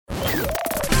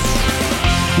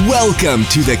Welcome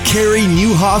to the Carey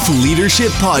Nieuwhof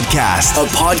Leadership Podcast, a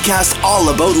podcast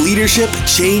all about leadership,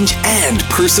 change, and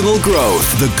personal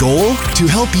growth. The goal? To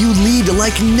help you lead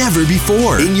like never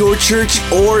before in your church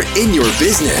or in your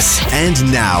business. And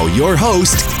now, your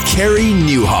host, Carey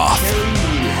Nieuwhof.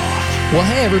 Well,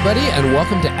 hey, everybody, and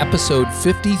welcome to episode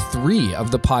 53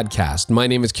 of the podcast. My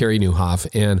name is Carey Nieuwhof,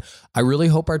 and I really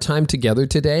hope our time together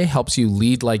today helps you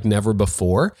lead like never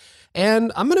before.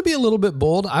 And I'm going to be a little bit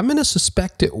bold. I'm going to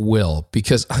suspect it will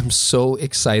because I'm so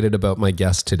excited about my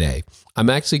guest today. I'm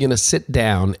actually going to sit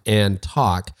down and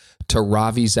talk to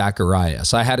Ravi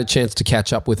Zacharias. I had a chance to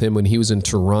catch up with him when he was in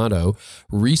Toronto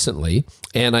recently.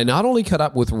 And I not only caught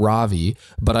up with Ravi,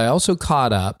 but I also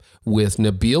caught up with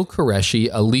Nabeel Qureshi,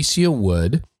 Alycia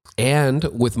Wood, and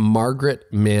with Margaret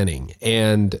Manning.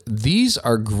 And these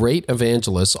are great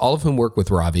evangelists, all of whom work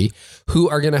with Ravi, who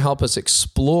are going to help us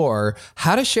explore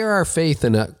how to share our faith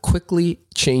in a quickly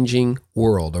changing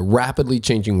world, a rapidly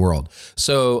changing world.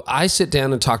 So I sit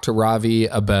down and talk to Ravi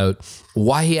about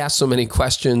why he asks so many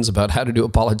questions, about how to do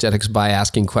apologetics by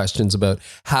asking questions, about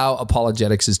how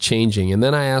apologetics is changing. And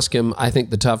then I ask him, I think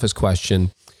the toughest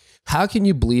question, how can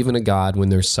you believe in a God when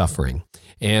there's suffering?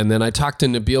 And then I talked to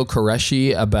Nabeel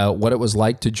Qureshi about what it was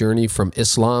like to journey from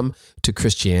Islam to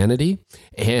Christianity.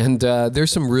 And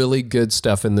there's some really good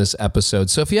stuff in this episode.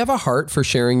 So if you have a heart for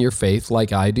sharing your faith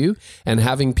like I do and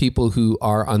having people who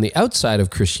are on the outside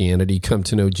of Christianity come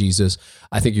to know Jesus,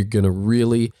 I think you're going to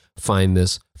really find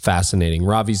this fascinating.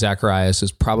 Ravi Zacharias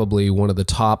is probably one of the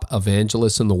top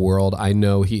evangelists in the world. I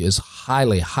know he is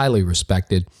highly, highly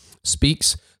respected,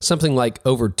 speaks something like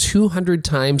over 200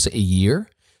 times a year.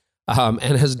 And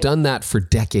has done that for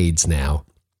decades now,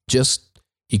 just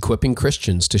equipping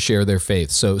Christians to share their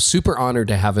faith. So super honored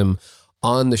to have him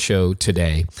on the show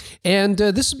today. And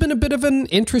this has been a bit of an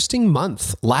interesting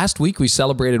month. Last week, we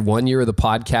celebrated 1 year of the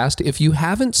podcast. If you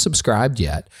haven't subscribed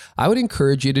yet, I would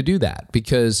encourage you to do that,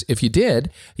 because if you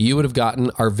did, you would have gotten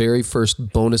our very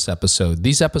first bonus episode.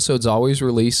 These episodes always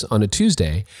release on a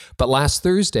Tuesday, but last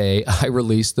Thursday, I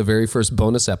released the very first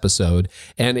bonus episode,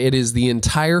 and it is the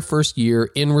entire first year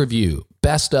in review.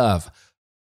 Best of.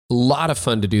 A lot of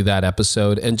fun to do that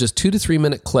episode, and just 2 to 3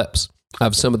 minute clips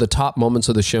of some of the top moments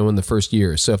of the show in the first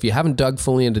year. So if you haven't dug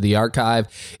fully into the archive,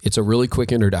 it's a really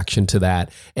quick introduction to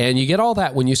that. And you get all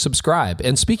that when you subscribe.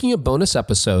 And speaking of bonus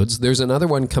episodes, there's another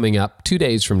one coming up 2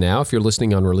 days from now, if you're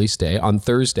listening on release day, on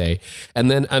Thursday. And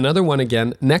then another one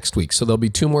again next week. So there'll be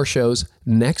 2 more shows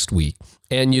next week.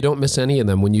 And you don't miss any of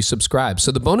them when you subscribe.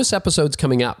 So the bonus episodes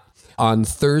coming up on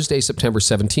Thursday, September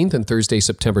 17th and Thursday,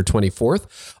 September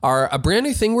 24th are a brand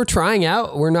new thing we're trying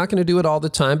out. We're not going to do it all the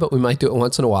time, but we might do it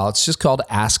once in a while. It's just called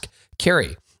Ask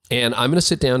Carey. And I'm going to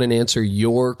sit down and answer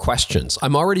your questions.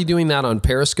 I'm already doing that on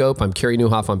Periscope. I'm Carey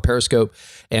Nieuwhof on Periscope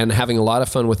and having a lot of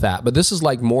fun with that. But this is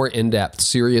like more in-depth,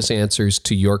 serious answers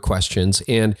to your questions.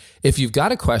 And if you've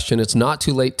got a question, it's not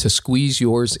too late to squeeze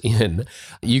yours in.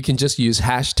 You can just use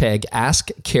hashtag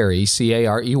AskCarey,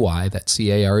 C-A-R-E-Y, that's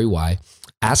C-A-R-E-Y,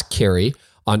 Ask Carey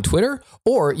on Twitter,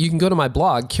 or you can go to my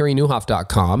blog,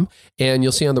 CareyNieuwhof.com, and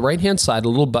you'll see on the right-hand side a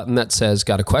little button that says,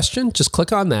 got a question? Just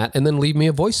click on that and then leave me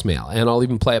a voicemail, and I'll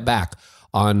even play it back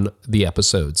on the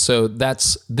episode. So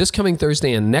that's this coming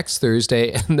Thursday and next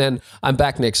Thursday, and then I'm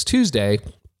back next Tuesday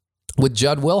with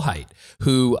Judd Wilhite,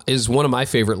 who is one of my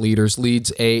favorite leaders,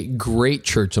 leads a great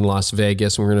church in Las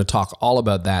Vegas. And we're going to talk all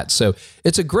about that. So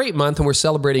it's a great month, and we're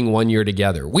celebrating 1 year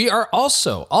together. We are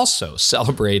also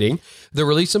celebrating the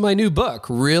release of my new book.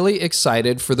 Really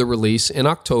excited for the release in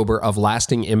October of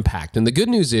Lasting Impact. And the good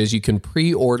news is you can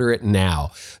pre-order it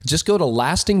now. Just go to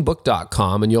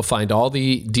lastingbook.com and you'll find all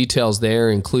the details there,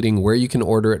 including where you can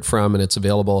order it from. And it's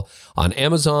available on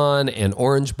Amazon and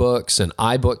Orange Books and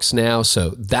iBooks now.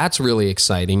 So that's really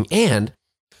exciting. And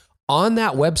on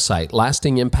that website,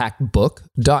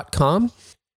 lastingimpactbook.com,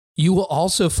 you will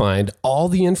also find all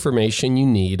the information you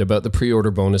need about the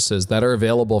pre-order bonuses that are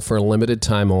available for a limited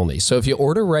time only. So if you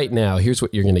order right now, here's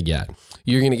what you're going to get.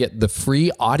 You're going to get the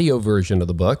free audio version of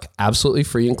the book, absolutely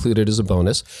free, included as a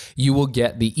bonus. You will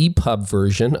get the EPUB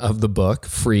version of the book,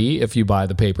 free if you buy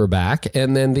the paperback.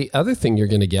 And then the other thing you're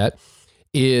going to get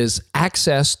is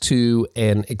access to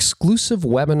an exclusive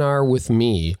webinar with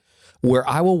me, where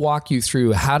I will walk you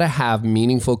through how to have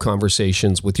meaningful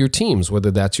conversations with your teams,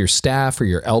 whether that's your staff or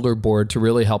your elder board, to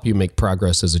really help you make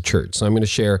progress as a church. So I'm going to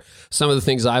share some of the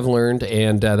things I've learned,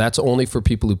 and that's only for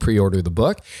people who pre-order the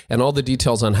book. And all the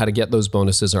details on how to get those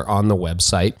bonuses are on the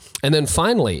website. And then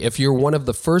finally, if you're one of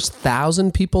the first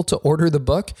 1,000 people to order the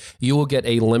book, you will get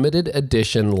a limited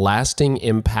edition Lasting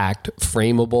Impact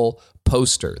frameable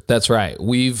poster. That's right.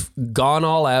 We've gone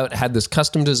all out, had this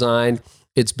custom design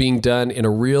It's being done in a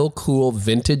real cool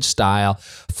vintage style.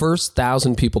 First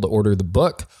 1,000 people to order the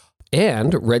book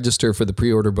and register for the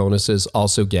pre-order bonuses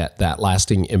also get that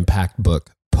Lasting Impact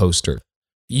book poster.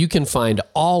 You can find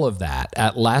all of that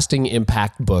at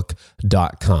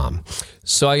lastingimpactbook.com.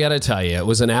 So I got to tell you, it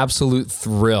was an absolute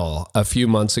thrill a few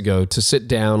months ago to sit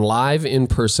down live in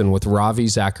person with Ravi,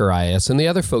 Zacharias, and the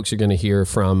other folks you're going to hear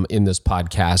from in this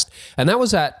podcast. And that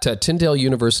was at Tyndale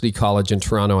University College in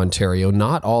Toronto, Ontario,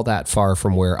 not all that far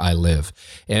from where I live.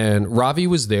 And Ravi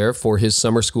was there for his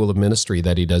summer school of ministry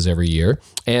that he does every year.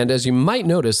 And as you might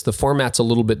notice, the format's a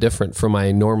little bit different from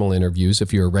my normal interviews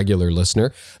if you're a regular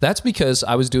listener. That's because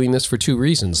I was doing this for two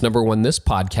reasons. Number one, this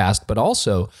podcast, but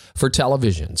also for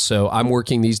television. So I'm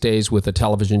working these days with a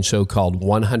television show called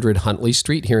 100 Huntley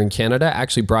Street here in Canada,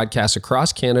 actually broadcasts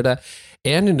across Canada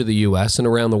and into the US and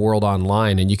around the world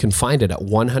online. And you can find it at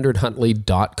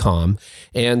 100huntley.com.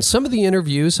 And some of the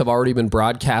interviews have already been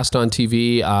broadcast on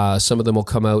TV. Some of them will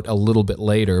come out a little bit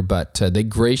later, but they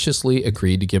graciously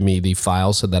agreed to give me the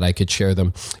files so that I could share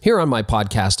them here on my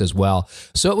podcast as well.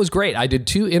 So it was great. I did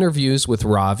 2 interviews with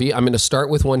Ravi. I'm going to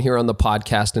start with one here on the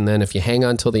podcast. And then if you hang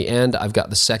on till the end, I've got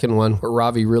the second one where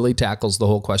Ravi really tackles the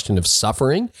whole question of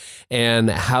suffering and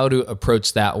how to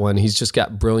approach that one. He's just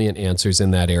got brilliant answers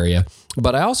in that area.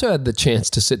 But I also had the chance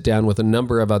to sit down with a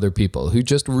number of other people who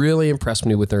just really impressed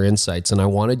me with their insights, and I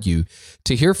wanted you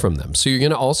to hear from them. So you're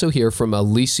going to also hear from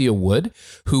Alycia Wood,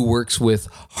 who works with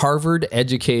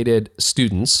Harvard-educated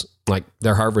students, like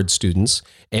they're Harvard students,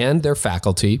 and their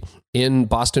faculty in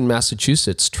Boston,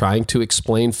 Massachusetts, trying to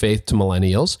explain faith to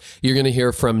millennials. You're going to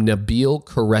hear from Nabeel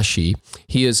Qureshi.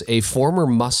 He is a former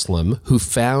Muslim who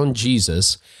found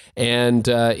Jesus and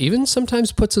even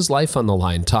sometimes puts his life on the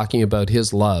line, talking about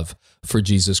his love for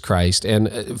Jesus Christ.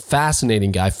 And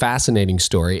fascinating guy, fascinating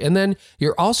story. And then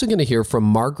you're also going to hear from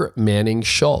Margaret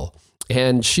Manning-Schull.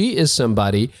 And she is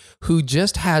somebody who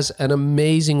just has an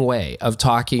amazing way of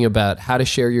talking about how to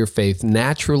share your faith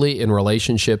naturally in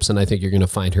relationships. And I think you're going to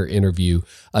find her interview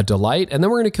a delight. And then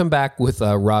we're going to come back with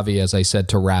Ravi, as I said,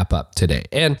 to wrap up today.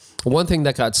 And one thing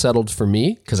that got settled for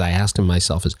me, because I asked him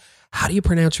myself, is how do you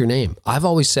pronounce your name? I've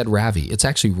always said Ravi. It's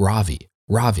actually Ravi,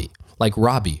 like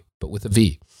Robbie, but with a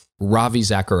V. Ravi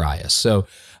Zacharias. So,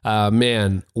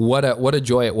 man, what a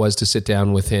joy it was to sit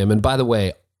down with him. And by the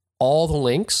way, all the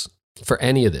links for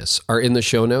any of this are in the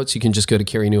show notes. You can just go to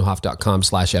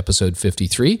carynewhoff.com/episode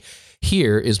 53.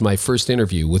 Here is my first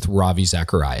interview with Ravi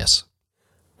Zacharias.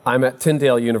 I'm at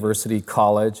Tyndale University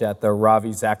College at the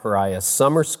Ravi Zacharias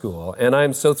Summer School, and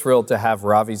I'm so thrilled to have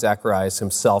Ravi Zacharias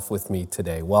himself with me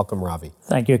today. Welcome, Ravi.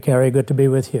 Thank you, Carey. Good to be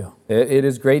with you. It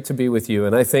is great to be with you,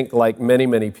 and I think like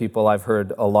many people, I've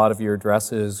heard a lot of your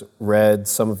addresses, read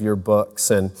some of your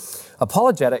books, and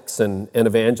apologetics and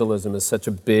evangelism is such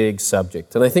a big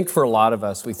subject. And I think for a lot of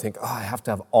us, we think, I have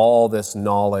to have all this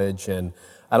knowledge, and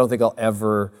I don't think I'll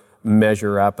ever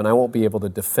measure up, and I won't be able to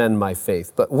defend my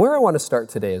faith. But where I want to start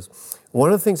today is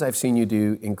one of the things I've seen you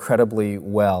do incredibly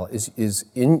well is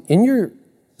in your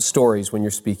stories when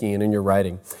you're speaking and in your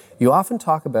writing, you often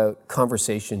talk about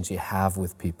conversations you have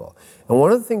with people. And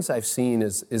one of the things I've seen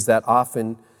is that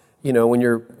often, you know, when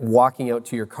you're walking out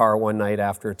to your car one night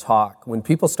after a talk, when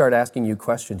people start asking you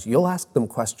questions, you'll ask them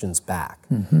questions back.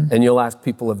 Mm-hmm. And you'll ask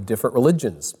people of different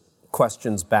religions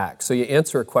questions back. So you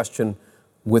answer a question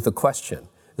with a question.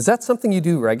 Is that something you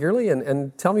do regularly?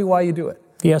 And tell me why you do it.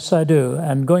 Yes, I do.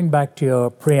 And going back to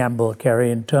your preamble, Carey,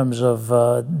 in terms of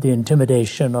the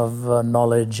intimidation of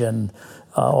knowledge and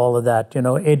all of that, you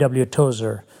know, A.W.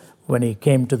 Tozer, when he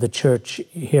came to the church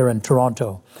here in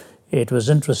Toronto, it was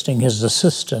interesting. His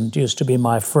assistant used to be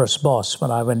my first boss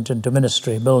when I went into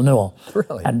ministry, Bill Newell.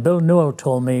 Really? And Bill Newell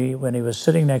told me when he was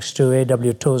sitting next to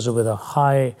A.W. Tozer with a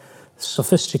high,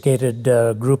 sophisticated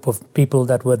group of people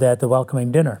that were there at the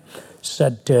welcoming dinner,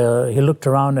 said he looked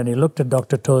around and he looked at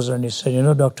Dr. Tozer and he said, you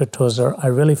know, Dr. Tozer, I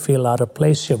really feel out of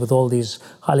place here with all these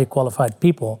highly qualified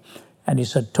people. And he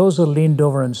said, Tozer leaned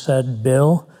over and said,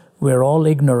 Bill, we're all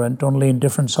ignorant, only in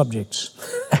different subjects.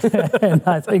 And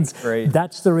I think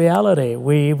that's the reality.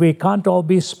 We can't all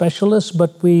be specialists,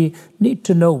 but we need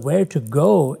to know where to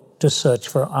go to search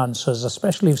for answers,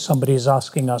 especially if somebody is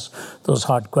asking us those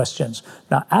hard questions.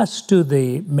 Now, as to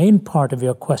the main part of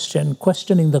your question,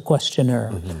 questioning the questioner,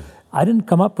 mm-hmm. I didn't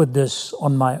come up with this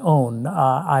on my own.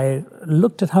 I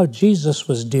looked at how Jesus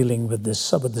was dealing with this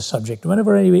subject.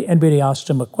 Whenever anybody asked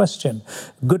him a question,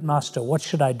 good master, what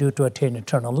should I do to attain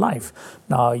eternal life?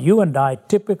 Now, you and I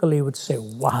typically would say,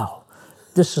 wow,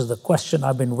 this is the question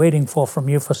I've been waiting for from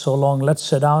you for so long. Let's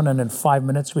sit down and in 5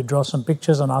 minutes we draw some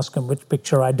pictures and ask him which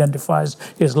picture identifies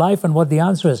his life and what the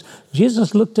answer is.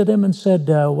 Jesus looked at him and said,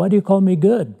 why do you call me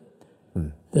good?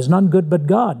 There's none good but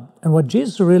God. And what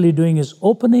Jesus is really doing is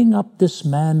opening up this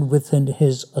man within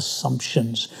his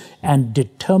assumptions and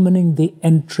determining the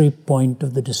entry point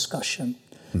of the discussion.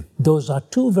 Those are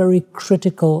two very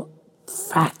critical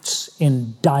facts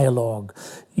in dialogue.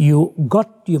 You've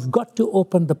got to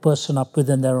open the person up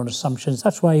within their own assumptions.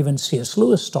 That's why even C.S.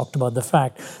 Lewis talked about the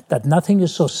fact that nothing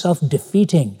is so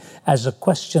self-defeating as a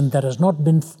question that has not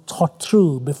been thought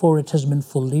through before it has been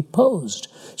fully posed.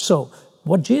 So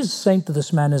what Jesus is saying to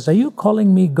this man is, are you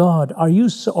calling me God?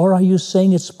 Or are you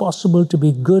saying it's possible to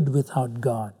be good without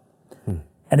God?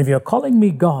 And if you're calling me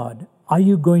God, are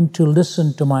you going to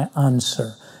listen to my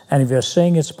answer? And if you're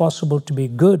saying it's possible to be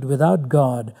good without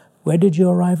God, where did you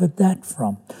arrive at that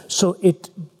from? So it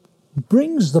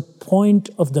brings the point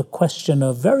of the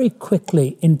questioner very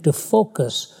quickly into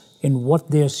focus in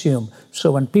what they assume.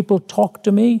 So when people talk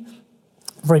to me,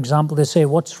 for example, they say,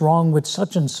 what's wrong with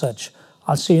such and such?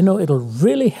 I'll say, it'll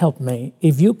really help me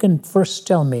if you can first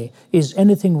tell me, is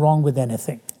anything wrong with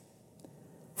anything?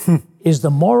 Is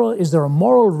there a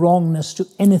moral wrongness to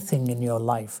anything in your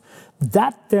life?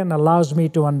 That then allows me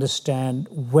to understand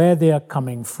where they are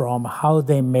coming from, how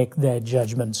they make their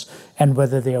judgments, and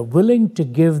whether they are willing to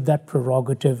give that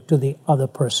prerogative to the other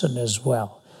person as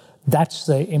well. That's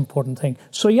the important thing.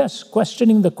 So yes,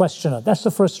 questioning the questioner, that's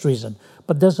the first reason.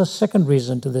 But there's a second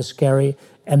reason to this, Gary,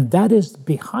 and that is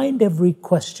behind every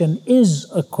question is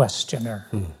a questioner.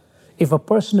 If a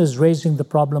person is raising the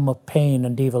problem of pain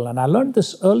and evil, and I learned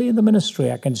this early in the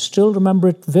ministry, I can still remember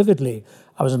it vividly.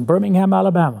 I was in Birmingham,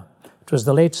 Alabama. It was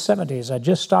the late 70s. I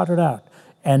just started out.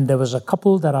 And there was a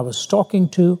couple that I was talking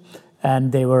to,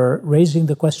 and they were raising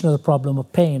the question of the problem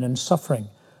of pain and suffering.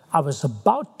 I was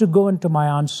about to go into my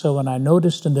answer when I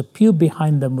noticed in the pew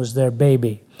behind them was their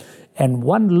baby. And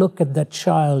one look at that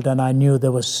child, and I knew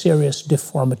there were serious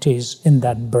deformities in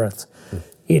that birth.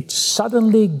 It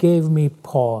suddenly gave me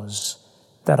pause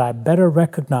that I better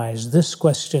recognize this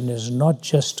question is not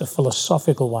just a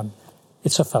philosophical one,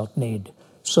 it's a felt need.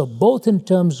 So both in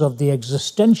terms of the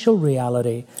existential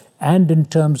reality and in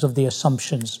terms of the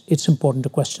assumptions, it's important to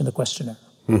question the questioner.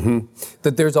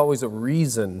 That there's always a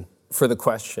reason for the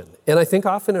question. And I think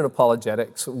often in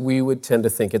apologetics, we would tend to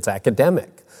think it's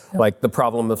academic, like the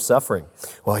problem of suffering.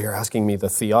 Well, you're asking me the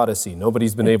theodicy.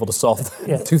 Nobody's been able to solve that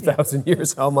in 2,000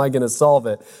 years. How am I going to solve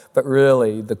it? But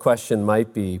really, the question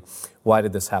might be, why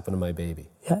did this happen to my baby?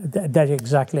 Yeah, that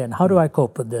exactly. And how do I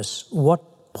cope with this?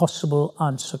 What possible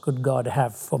answer could God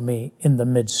have for me in the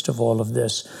midst of all of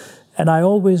this? And I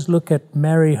always look at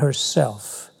Mary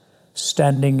herself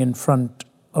standing in front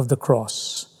of the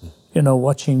cross,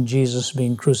 watching Jesus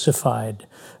being crucified.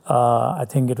 I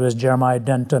think it was Jeremiah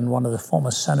Denton, one of the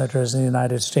former senators in the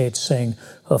United States, saying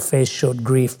her face showed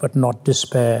grief but not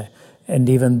despair. And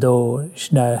even though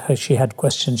she had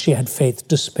questions, she had faith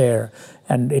to spare.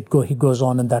 And he goes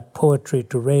on in that poetry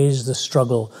to raise the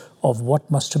struggle of what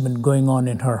must have been going on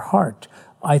in her heart.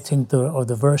 I think of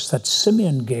the verse that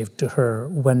Simeon gave to her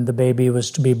when the baby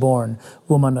was to be born,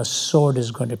 "Woman, a sword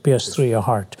is going to pierce through your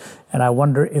heart." And I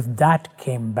wonder if that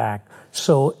came back.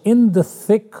 So in the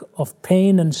thick of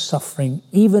pain and suffering,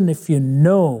 even if you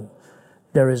know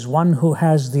there is one who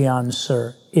has the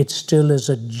answer, it still is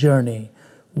a journey,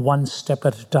 one step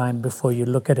at a time before you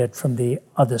look at it from the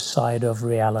other side of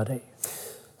reality.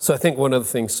 So I think one of the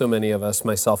things so many of us,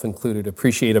 myself included,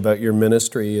 appreciate about your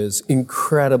ministry is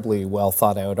incredibly well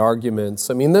thought out arguments.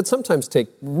 That sometimes take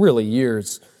really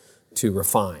years to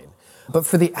refine. But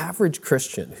for the average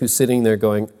Christian who's sitting there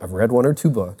going, I've read one or two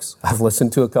books, I've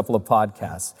listened to a couple of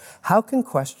podcasts, how can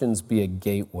questions be a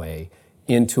gateway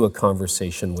into a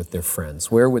conversation with their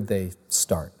friends? Where would they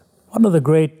start? One of the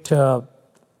great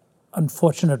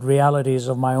unfortunate realities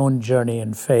of my own journey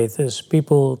in faith is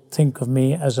people think of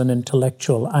me as an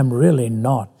intellectual. I'm really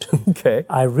not. Okay.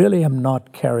 I really am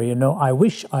not, Kerry. I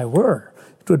wish I were.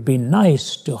 It would be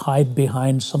nice to hide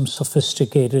behind some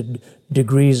sophisticated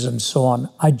degrees and so on.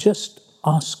 I just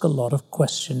ask a lot of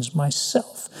questions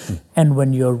myself. And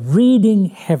when you're reading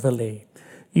heavily,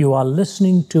 you are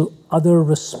listening to other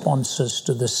responses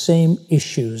to the same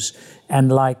issues.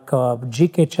 And like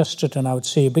G.K. Chesterton, I would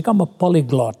say, you become a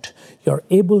polyglot. You're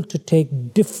able to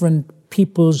take different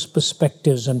people's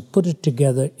perspectives and put it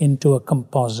together into a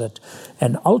composite.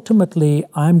 And ultimately,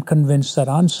 I'm convinced that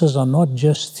answers are not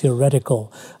just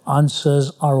theoretical.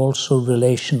 Answers are also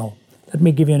relational. Let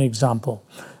me give you an example.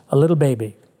 A little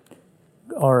baby,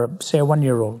 or say a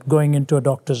 1-year-old, going into a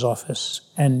doctor's office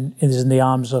and is in the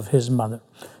arms of his mother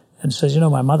and says,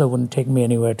 my mother wouldn't take me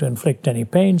anywhere to inflict any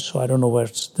pain, so I don't know where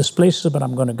this place is, but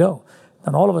I'm going to go.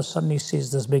 Then all of a sudden he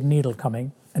sees this big needle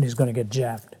coming and he's going to get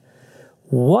jabbed.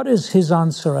 What is his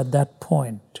answer at that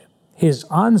point? His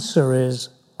answer is,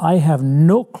 I have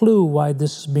no clue why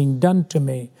this is being done to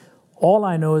me. All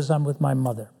I know is I'm with my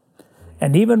mother.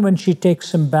 And even when she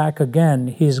takes him back again,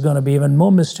 he's going to be even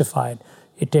more mystified.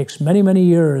 It takes many, many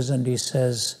years, and he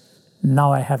says,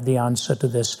 now I have the answer to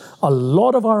this. A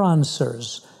lot of our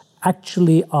answers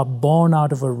actually are born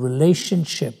out of a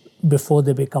relationship before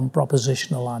they become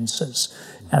propositional answers.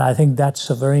 And I think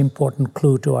that's a very important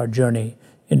clue to our journey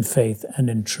in faith and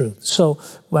in truth. So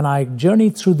when I journey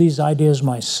through these ideas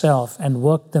myself and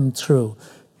work them through,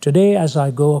 today as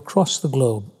I go across the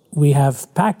globe, we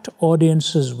have packed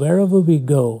audiences wherever we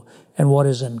go. And what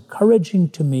is encouraging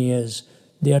to me is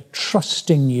they are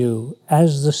trusting you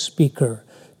as the speaker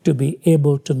to be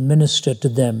able to minister to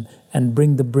them and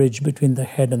bring the bridge between the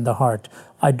head and the heart.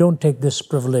 I don't take this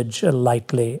privilege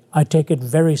lightly. I take it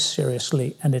very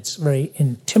seriously, and it's very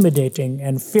intimidating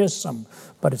and fearsome,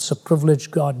 but it's a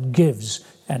privilege God gives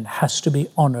and has to be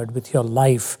honored with your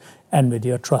life and with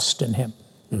your trust in Him.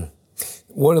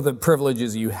 One of the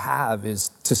privileges you have is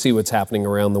to see what's happening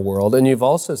around the world, and you've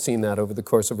also seen that over the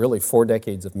course of really 4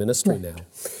 decades of ministry now.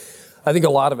 I think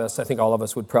all of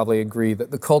us would probably agree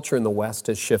that the culture in the West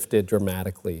has shifted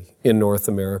dramatically in North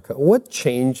America. What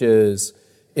changes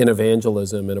in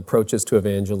evangelism and approaches to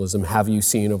evangelism have you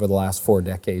seen over the last 4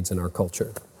 decades in our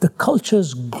culture? The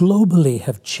cultures globally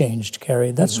have changed,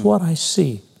 Kerry. That's what I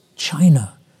see.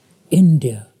 China,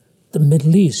 India, the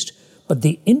Middle East. But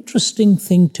the interesting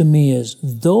thing to me is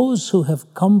those who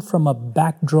have come from a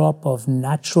backdrop of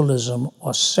naturalism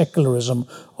or secularism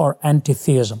or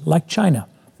anti-theism, like China,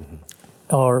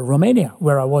 or Romania,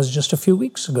 where I was just a few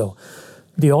weeks ago.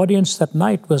 The audience that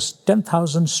night was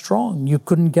 10,000 strong. You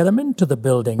couldn't get them into the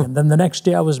building. And then the next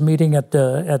day I was meeting at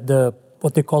the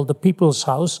what they call the People's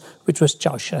House, which was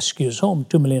Ceausescu's home,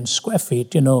 2 million square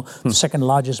feet, the second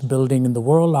largest building in the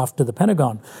world after the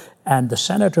Pentagon. And the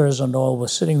senators and all were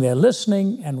sitting there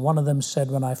listening. And one of them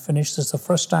said, when I finished, this is the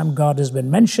first time God has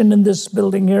been mentioned in this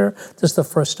building here. This is the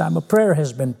first time a prayer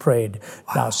has been prayed.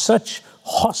 Wow. Now, such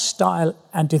hostile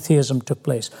anti-theism took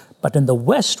place. But in the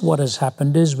West, what has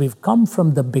happened is we've come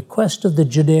from the bequest of the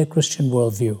Judeo-Christian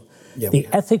worldview. The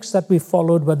ethics that we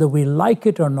followed, whether we like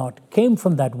it or not, came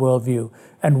from that worldview.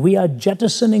 And we are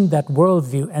jettisoning that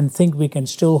worldview and think we can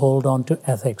still hold on to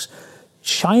ethics.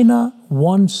 China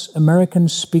wants American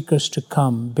speakers to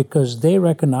come because they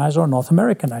recognize, or North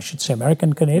American, I should say,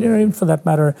 American, Canadian, or even for that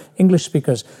matter, English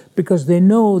speakers, because they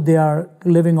know they are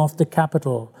living off the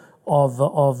capital of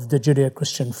the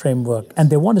Judeo-Christian framework. And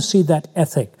they want to see that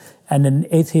ethic. And in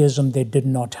atheism, they did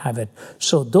not have it.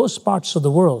 So those parts of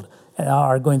the world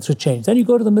are going through change. Then you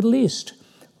go to the Middle East.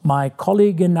 My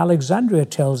colleague in Alexandria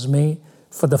tells me,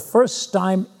 for the first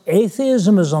time,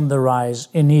 atheism is on the rise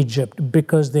in Egypt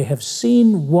because they have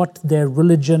seen what their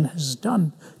religion has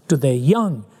done to their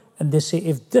young. And they say,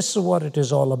 if this is what it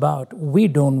is all about, we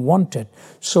don't want it.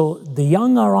 So the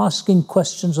young are asking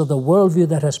questions of the worldview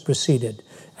that has preceded.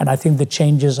 And I think the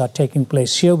changes are taking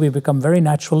place here. We become very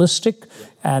naturalistic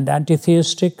and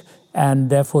anti-theistic, and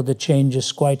therefore the change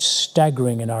is quite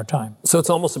staggering in our time. So it's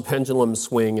almost a pendulum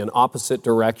swing in opposite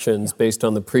directions based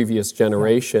on the previous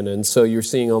generation. And so you're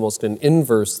seeing almost an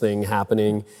inverse thing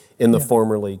happening in the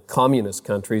formerly communist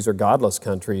countries or godless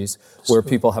countries, where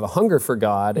people have a hunger for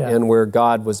God, and where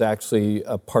God was actually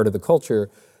a part of the culture,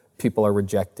 people are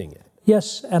rejecting it.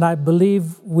 Yes, and I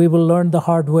believe we will learn the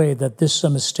hard way that this is a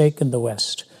mistake in the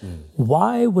West.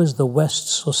 Why was the West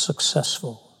so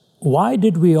successful? Why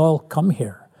did we all come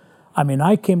here? I mean,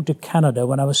 I came to Canada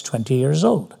when I was 20 years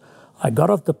old. I got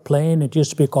off the plane, it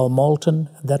used to be called Malton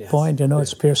at that point,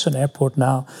 it's Pearson Airport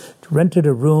now, rented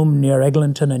a room near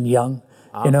Eglinton and Yonge,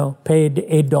 paid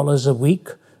 $8 a week.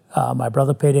 My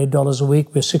brother paid $8 a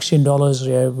week, with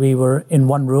 $16, we were in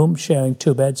one room, sharing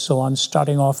 2 beds, so on,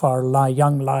 starting off our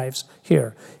young lives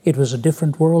here. It was a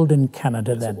different world in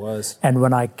Canada then. It was. And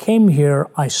when I came here,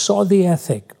 I saw the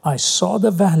ethic, I saw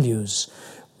the values.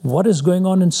 What is going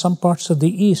on in some parts of the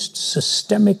East?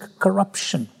 Systemic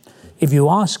corruption. If you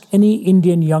ask any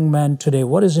Indian young man today,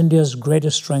 what is India's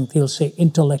greatest strength? He'll say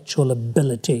intellectual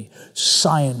ability,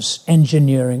 science,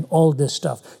 engineering, all this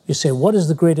stuff. You say, what is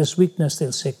the greatest weakness?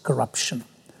 They'll say corruption.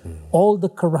 All the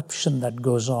corruption that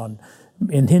goes on.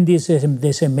 In Hindi,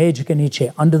 they say mej ke niche,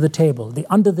 under the table. The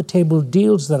under the table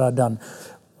deals that are done.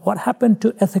 What happened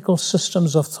to ethical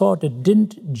systems of thought? It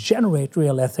didn't generate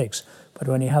real ethics. But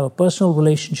when you have a personal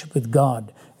relationship with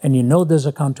God and you know there's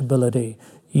accountability,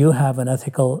 you have an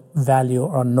ethical value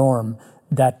or norm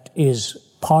that is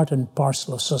part and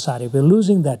parcel of society. We're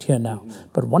losing that here now.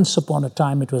 But once upon a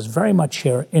time, it was very much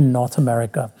here in North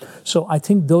America. So I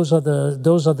think those are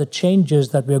the changes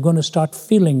that we're going to start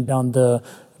feeling down the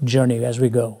journey as we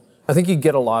go. I think you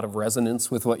get a lot of resonance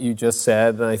with what you just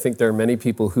said, and I think there are many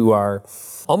people who are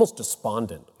almost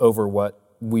despondent over what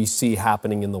we see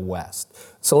happening in the West.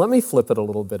 So let me flip it a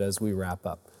little bit as we wrap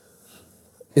up.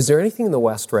 Is there anything in the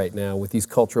West right now with these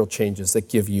cultural changes that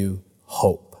give you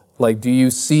hope? Like, do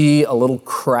you see a little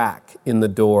crack in the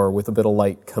door with a bit of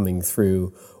light coming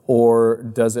through, or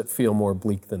does it feel more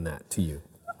bleak than that to you?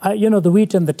 The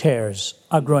wheat and the tares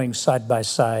are growing side by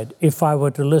side. If I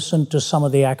were to listen to some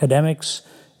of the academics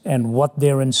and what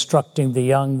they're instructing the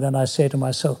young, then I say to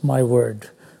myself, my word,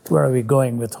 where are we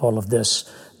going with all of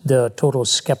this? The total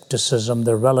skepticism,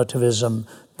 the relativism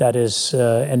that is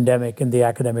endemic in the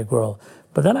academic world.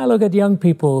 But then I look at young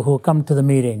people who come to the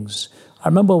meetings. I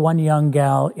remember one young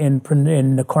gal in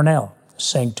Cornell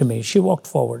saying to me, she walked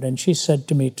forward and she said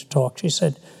to me to talk, she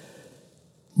said,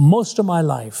 most of my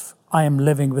life I am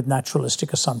living with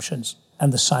naturalistic assumptions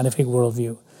and the scientific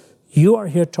worldview. You are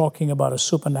here talking about a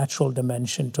supernatural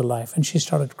dimension to life. And she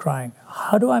started crying.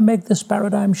 How do I make this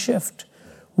paradigm shift?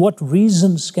 What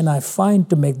reasons can I find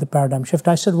to make the paradigm shift?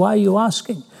 I said, why are you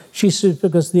asking? She said,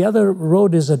 because the other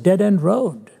road is a dead-end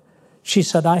road. She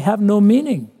said, I have no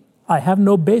meaning. I have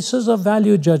no basis of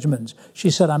value judgments. She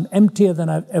said, I'm emptier than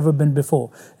I've ever been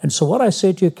before. And so what I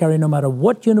say to you, Carrie, no matter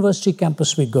what university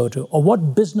campus we go to, or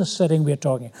what business setting we're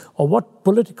talking, or what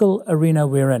political arena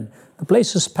we're in, the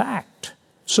place is packed.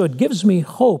 So it gives me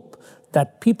hope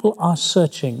that people are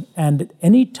searching, and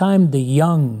any time the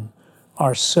young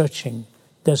are searching,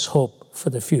 there's hope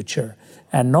for the future.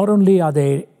 And not only are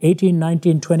they 18,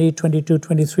 19, 20, 22,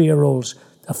 23-year-olds,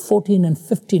 they're 14 and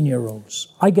 15-year-olds.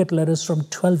 I get letters from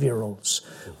 12-year-olds.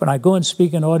 When I go and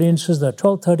speak in audiences, there are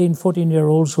 12, 13,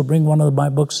 14-year-olds who bring one of my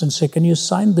books and say, can you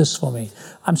sign this for me?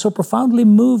 I'm so profoundly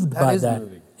moved by that.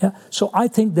 Yeah. So I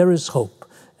think there is hope.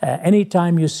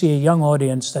 Anytime you see a young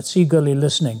audience that's eagerly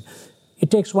listening, it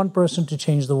takes one person to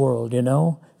change the world,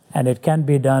 and it can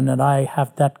be done, and I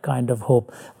have that kind of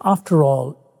hope. After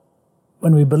all,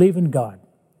 when we believe in God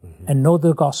and know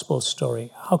the gospel story,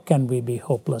 how can we be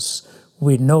hopeless?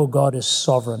 We know God is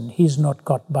sovereign. He's not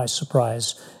caught by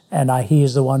surprise, and He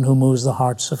is the one who moves the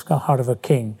heart of a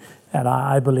king. And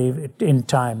I believe in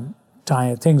time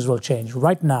things will change.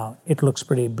 Right now, it looks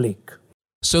pretty bleak.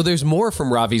 So there's more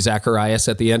from Ravi Zacharias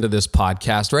at the end of this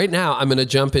podcast. Right now, I'm going to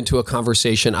jump into a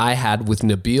conversation I had with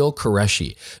Nabeel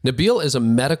Qureshi. Nabeel is a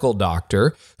medical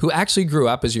doctor who actually grew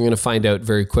up, as you're going to find out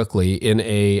very quickly, in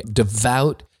a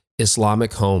devout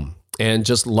Islamic home and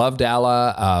just loved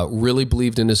Allah, really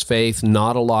believed in his faith,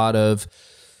 not a lot of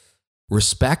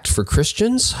respect for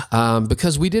Christians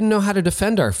because we didn't know how to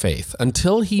defend our faith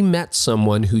until he met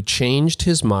someone who changed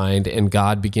his mind and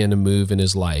God began to move in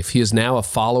his life. He is now a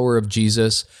follower of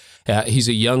Jesus. He's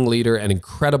a young leader, an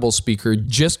incredible speaker,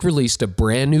 just released a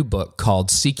brand new book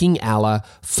called Seeking Allah,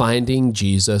 Finding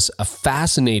Jesus, a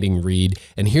fascinating read.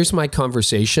 And here's my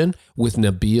conversation with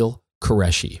Nabeel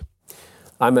Qureshi.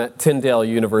 I'm at Tyndale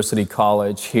University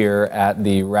College here at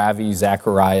the Ravi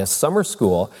Zacharias Summer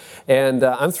School, and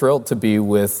I'm thrilled to be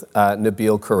with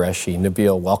Nabeel Qureshi.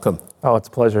 Nabeel, welcome. Oh, it's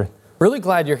a pleasure. Really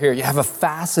glad you're here. You have a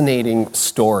fascinating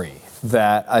story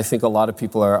that I think a lot of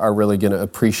people are really going to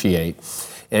appreciate.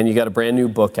 And you got a brand new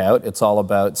book out. It's all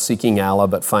about seeking Allah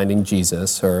but finding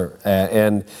Jesus.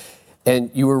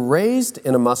 And you were raised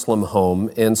in a Muslim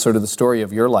home, and sort of the story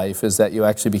of your life is that you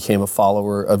actually became a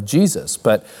follower of Jesus.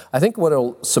 But I think what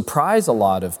will surprise a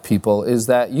lot of people is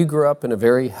that you grew up in a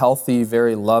very healthy,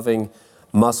 very loving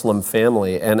Muslim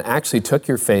family and actually took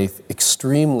your faith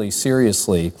extremely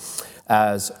seriously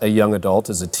as a young adult,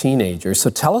 as a teenager. So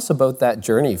tell us about that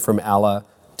journey from Allah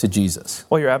to Jesus.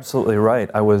 Well, you're absolutely right.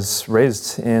 I was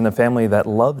raised in a family that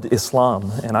loved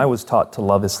Islam, and I was taught to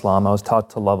love Islam. I was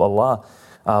taught to love Allah.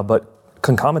 But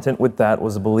concomitant with that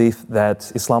was a belief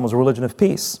that Islam was a religion of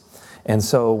peace. And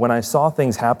so when I saw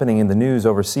things happening in the news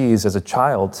overseas as a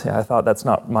child, I thought, that's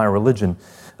not my religion.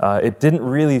 It didn't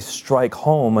really strike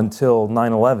home until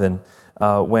 9/11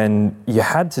 when you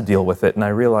had to deal with it. And I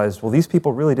realized, well, these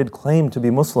people really did claim to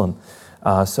be Muslim.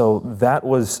 So that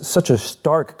was such a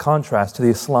stark contrast to the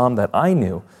Islam that I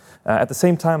knew. At the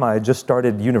same time, I had just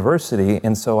started university,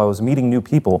 and so I was meeting new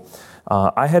people.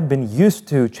 I had been used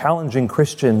to challenging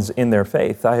Christians in their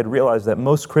faith. I had realized that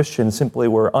most Christians simply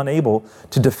were unable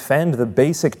to defend the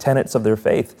basic tenets of their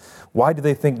faith. Why do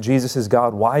they think Jesus is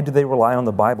God? Why do they rely on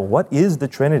the Bible? What is the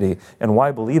Trinity, and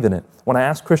why believe in it? When I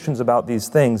asked Christians about these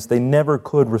things, they never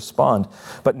could respond.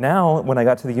 But now, when I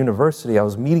got to the university, I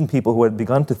was meeting people who had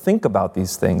begun to think about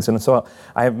these things. And so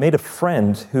I have made a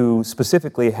friend who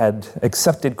specifically had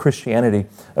accepted Christianity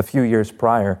a few years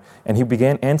prior. And he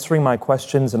began answering my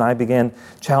questions, and I began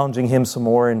challenging him some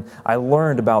more. And I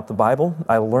learned about the Bible.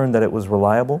 I learned that it was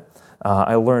reliable.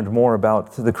 I learned more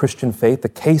about the Christian faith, the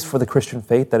case for the Christian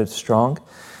faith, that it's strong.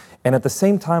 And at the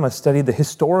same time, I studied the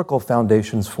historical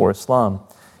foundations for Islam.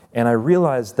 And I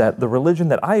realized that the religion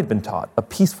that I had been taught, a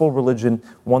peaceful religion,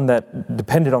 one that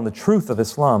depended on the truth of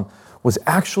Islam, was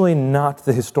actually not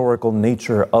the historical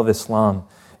nature of Islam.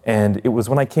 And it was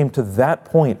when I came to that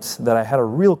point that I had a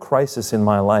real crisis in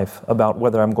my life about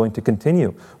whether I'm going to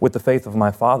continue with the faith of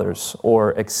my fathers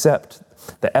or accept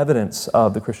the evidence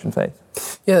of the Christian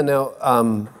faith. Yeah, now,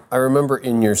 I remember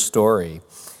in your story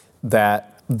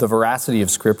that the veracity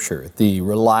of Scripture, the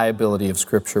reliability of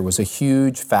Scripture was a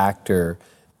huge factor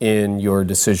in your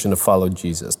decision to follow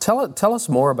Jesus. Tell us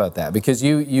more about that, because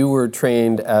you were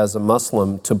trained as a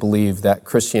Muslim to believe that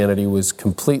Christianity was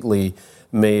completely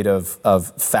made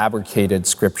of fabricated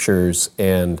scriptures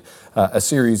and a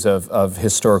series of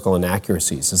historical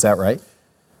inaccuracies. Is that right?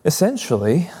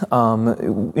 Essentially,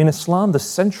 in Islam, the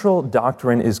central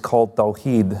doctrine is called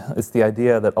Tawheed. It's the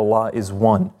idea that Allah is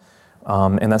one.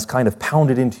 And that's kind of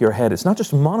pounded into your head. It's not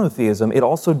just monotheism, it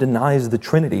also denies the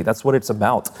Trinity. That's what it's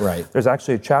about. Right. There's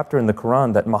actually a chapter in the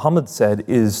Quran that Muhammad said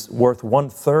is worth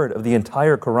 1/3 of the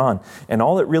entire Quran. And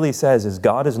all it really says is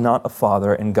God is not a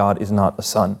father and God is not a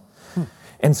son.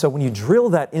 And so when you drill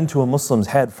that into a Muslim's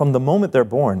head from the moment they're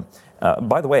born,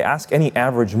 by the way, ask any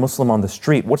average Muslim on the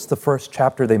street, what's the first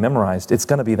chapter they memorized? It's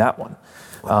going to be that one.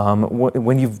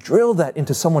 When you've drilled that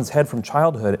into someone's head from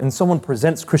childhood and someone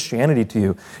presents Christianity to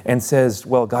you and says,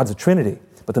 well, God's a Trinity,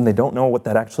 but then they don't know what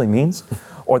that actually means,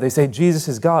 or they say Jesus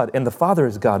is God and the Father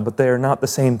is God, but they are not the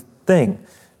same thing,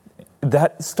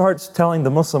 that starts telling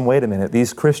the Muslim, wait a minute,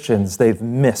 these Christians, they've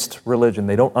missed religion,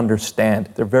 they don't understand,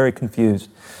 they're very confused.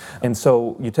 And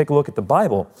so you take a look at the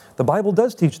Bible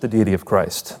does teach the deity of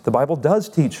Christ. The Bible does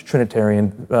teach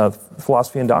Trinitarian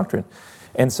philosophy and doctrine.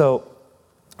 And so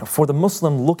for the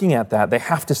Muslim looking at that, they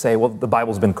have to say, well, the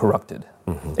Bible's been corrupted.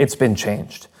 Mm-hmm. It's been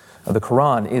changed. The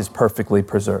Quran is perfectly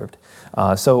preserved.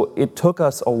 So it took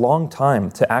us a long time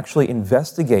to actually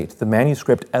investigate the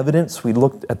manuscript evidence. We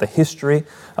looked at the history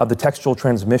of the textual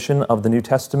transmission of the New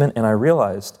Testament, and I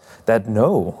realized that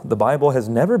no, the Bible has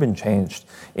never been changed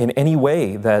in any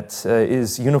way that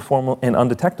is uniform and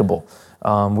undetectable.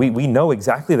 We know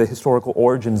exactly the historical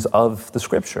origins of the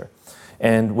Scripture.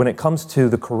 And when it comes to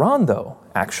the Quran, though,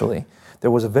 actually,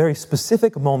 there was a very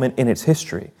specific moment in its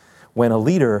history when a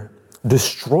leader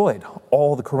destroyed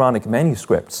all the Quranic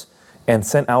manuscripts and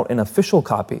sent out an official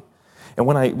copy. And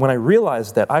when I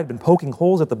realized that I'd been poking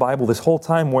holes at the Bible this whole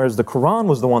time, whereas the Quran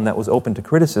was the one that was open to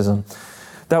criticism,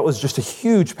 that was just a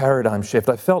huge paradigm shift.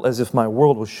 I felt as if my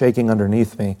world was shaking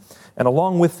underneath me. And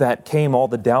along with that came all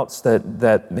the doubts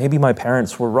that maybe my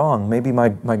parents were wrong, maybe my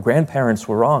grandparents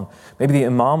were wrong, maybe the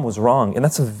imam was wrong. And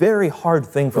that's a very hard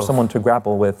thing for someone to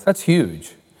grapple with. That's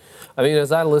huge. I mean,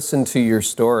 as I listen to your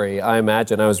story, I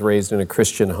imagine I was raised in a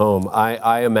Christian home.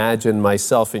 I imagine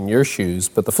myself in your shoes,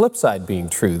 but the flip side being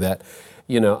true, that,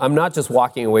 I'm not just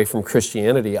walking away from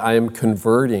Christianity, I am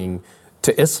converting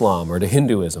to Islam or to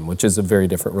Hinduism, which is a very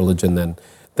different religion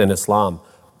than Islam.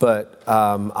 But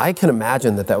I can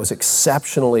imagine that was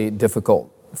exceptionally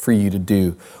difficult for you to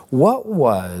do. What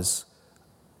was,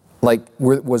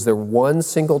 was there one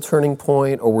single turning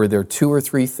point, or were there two or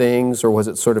three things, or was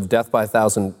it sort of death by a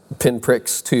thousand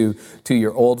pinpricks to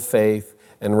your old faith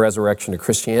and resurrection to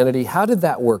Christianity? How did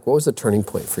that work? What was the turning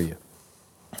point for you?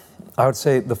 I would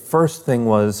say the first thing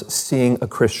was seeing a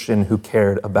Christian who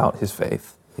cared about his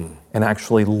faith and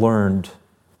actually learned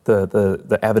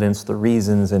the evidence, the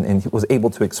reasons, and he was able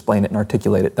to explain it and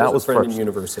articulate it. That was a friend first. in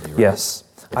university, right? Yes.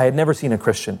 I had never seen a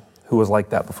Christian who was like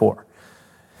that before.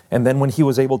 And then when he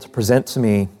was able to present to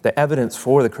me the evidence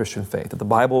for the Christian faith, that the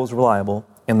Bible was reliable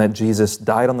and that Jesus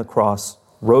died on the cross,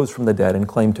 rose from the dead, and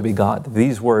claimed to be God.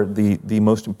 These were the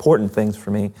most important things for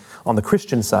me on the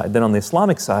Christian side. Then on the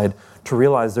Islamic side, to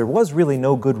realize there was really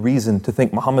no good reason to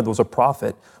think Muhammad was a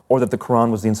prophet or that the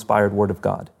Quran was the inspired word of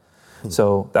God.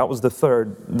 So that was the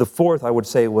third. The fourth, I would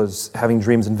say, was having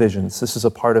dreams and visions. This is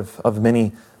a part of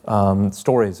many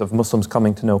stories of Muslims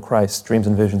coming to know Christ, dreams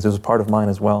and visions. It was part of mine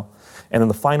as well. And then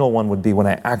the final one would be when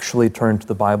I actually turned to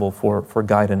the Bible for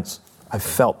guidance. I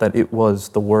felt that it was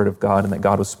the Word of God and that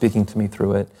God was speaking to me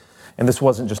through it. And this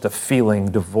wasn't just a feeling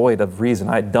devoid of reason.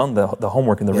 I had done the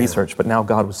homework and the research, but now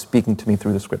God was speaking to me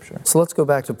through the Scripture. So let's go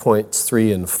back to points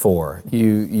 3 and 4.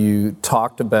 You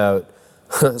talked about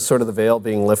sort of the veil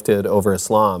being lifted over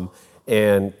Islam,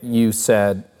 and you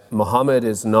said Muhammad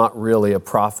is not really a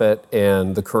prophet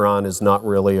and the Quran is not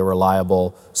really a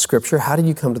reliable scripture. How did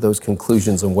you come to those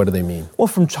conclusions and what do they mean? Well,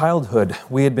 from childhood,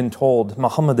 we had been told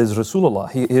Muhammad is Rasulullah.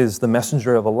 He is the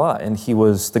messenger of Allah, and he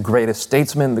was the greatest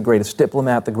statesman, the greatest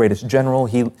diplomat, the greatest general.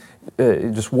 He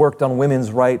just worked on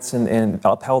women's rights and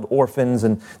upheld orphans,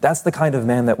 and that's the kind of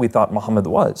man that we thought Muhammad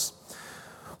was.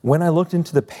 When I looked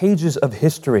into the pages of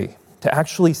history to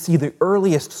actually see the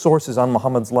earliest sources on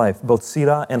Muhammad's life, both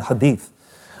Sirah and Hadith,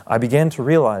 I began to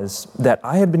realize that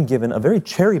I had been given a very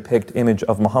cherry-picked image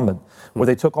of Muhammad, where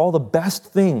they took all the best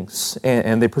things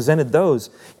and they presented those,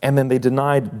 and then they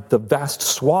denied the vast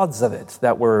swaths of it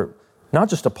that were not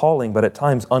just appalling, but at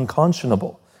times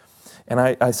unconscionable. And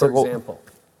I said, for example?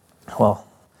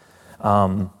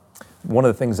 One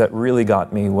of the things that really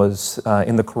got me was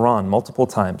in the Quran, multiple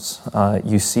times,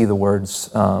 you see the words,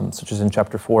 such as in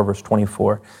chapter 4, verse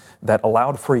 24, that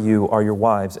allowed for you are your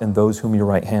wives and those whom your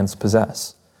right hands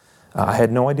possess. I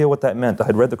had no idea what that meant. I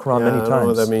had read the Quran many times. I don't know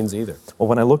what that means either. Well,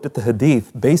 when I looked at the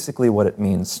Hadith, basically what it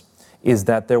means is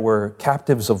that there were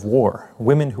captives of war,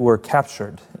 women who were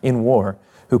captured in war,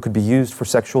 who could be used for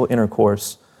sexual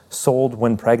intercourse, sold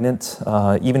when pregnant,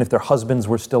 even if their husbands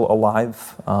were still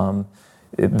alive.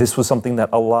 This was something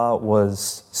that Allah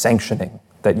was sanctioning,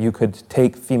 that you could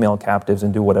take female captives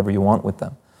and do whatever you want with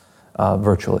them,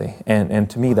 virtually. And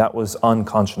to me, that was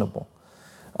unconscionable.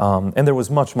 And there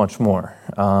was much, much more.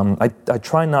 I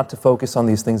try not to focus on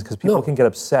these things because people can get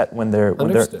upset when they're...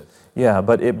 Understood. Yeah,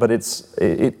 but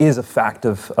it is a fact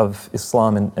of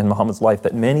Islam and Muhammad's life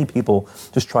that many people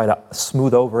just try to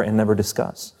smooth over and never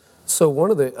discuss. So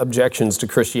one of the objections to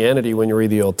Christianity when you read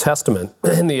the Old Testament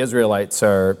and the Israelites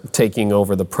are taking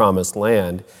over the promised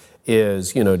land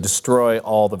is, destroy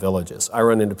all the villages. I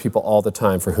run into people all the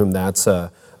time for whom that's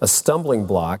a stumbling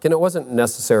block. And it wasn't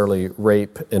necessarily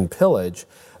rape and pillage,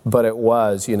 but it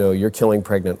was, you're killing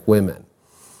pregnant women.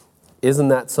 Isn't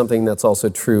that something that's also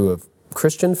true of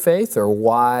Christian faith, or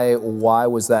why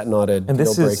was that not a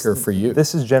deal breaker for you?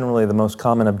 This is generally the most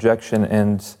common objection,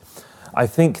 and I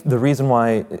think the reason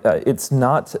why it's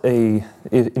not an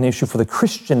issue for the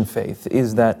Christian faith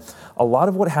is that a lot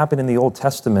of what happened in the Old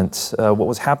Testament, what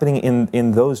was happening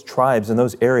in those tribes, in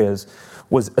those areas,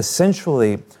 was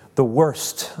essentially the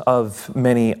worst of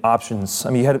many options. I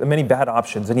mean, you had many bad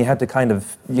options, and you had to kind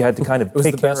of take care of it. It was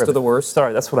the best of the worst?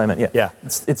 Sorry, that's what I meant, yeah.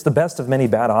 It's the best of many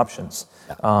bad options.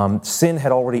 Sin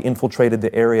had already infiltrated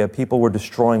the area. People were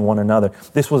destroying one another.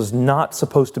 This was not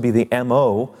supposed to be the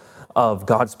MO of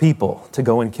God's people, to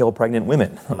go and kill pregnant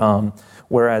women.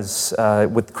 Whereas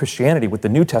with Christianity, with the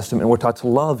New Testament, we're taught to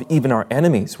love even our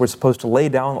enemies. We're supposed to lay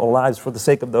down our lives for the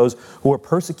sake of those who are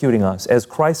persecuting us, as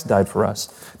Christ died for us.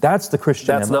 That's the Christian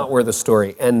That's MO. not where the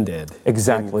story ended.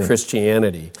 Exactly. In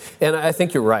Christianity. And I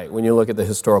think you're right. When you look at the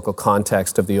historical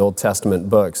context of the Old Testament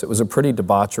books, it was a pretty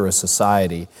debaucherous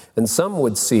society. And some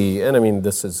would see, and I mean,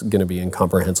 this is going to be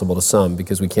incomprehensible to some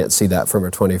because we can't see that from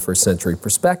a 21st century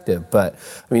perspective, but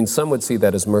I mean, some would see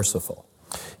that as merciful.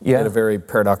 In a very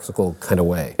paradoxical kind of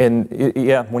way. And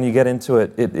when you get into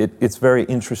it, it's very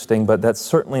interesting, but that's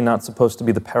certainly not supposed to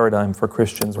be the paradigm for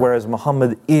Christians, whereas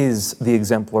Muhammad is the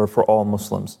exemplar for all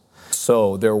Muslims.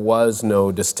 So there was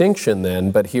no distinction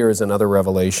then, but here is another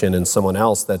revelation in someone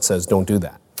else that says, don't do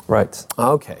that. Right.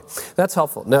 Okay, that's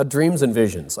helpful. Now, dreams and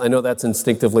visions. I know that's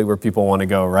instinctively where people want to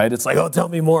go, right? It's like, oh, tell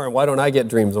me more, and why don't I get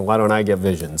dreams, and why don't I get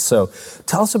visions? So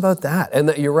tell us about that.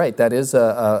 And you're right, that is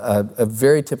a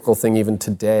very typical thing even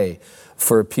today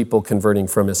for people converting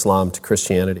from Islam to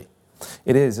Christianity.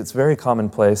 It is. It's very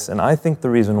commonplace, and I think the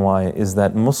reason why is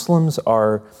that Muslims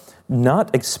are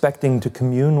not expecting to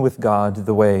commune with God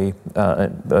the way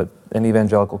an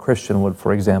evangelical Christian would,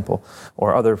 for example,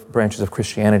 or other branches of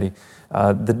Christianity.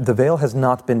 The veil has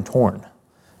not been torn.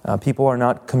 People are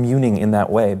not communing in that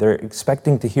way. They're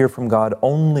expecting to hear from God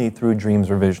only through dreams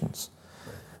or visions.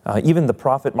 Even the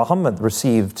Prophet Muhammad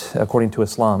received, according to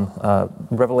Islam,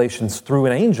 revelations through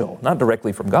an angel, not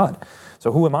directly from God.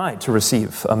 So who am I to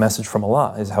receive a message from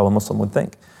Allah, is how a Muslim would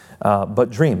think. But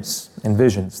dreams and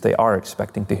visions, they are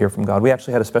expecting to hear from God. We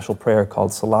actually had a special prayer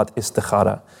called Salat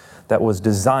Istikhara that was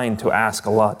designed to ask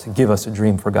Allah to give us a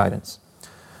dream for guidance.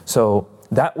 So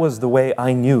that was the way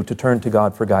I knew to turn to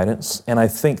God for guidance, and I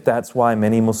think that's why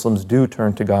many Muslims do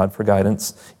turn to God for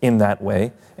guidance in that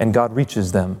way, and God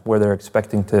reaches them where they're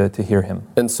expecting to hear Him.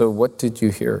 And so what did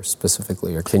you hear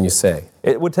specifically, or can you say?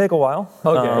 It would take a while,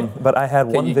 but I had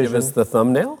one vision. Can you give us the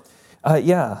thumbnail? I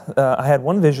had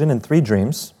one vision and 3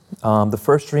 dreams. The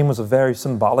first dream was a very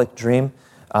symbolic dream.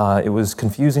 It was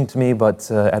confusing to me, but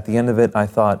at the end of it, I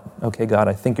thought, okay, God,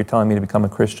 I think you're telling me to become a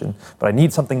Christian, but I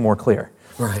need something more clear.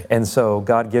 Right. And so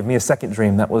God gave me a second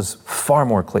dream that was far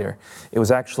more clear. It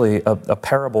was actually a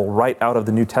parable right out of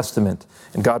the New Testament,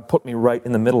 and God put me right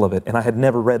in the middle of it, and I had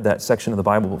never read that section of the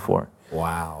Bible before.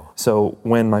 Wow. So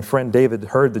when my friend David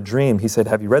heard the dream, he said,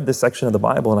 have you read this section of the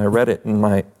Bible? And I read it, and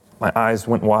my eyes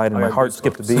went wide, and my heart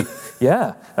skipped a beat.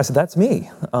 Yeah. I said, that's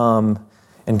me.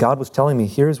 And God was telling me,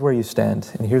 here's where you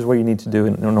stand, and here's what you need to do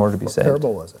in order to be saved. What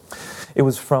parable was it? It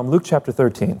was from Luke chapter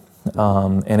 13,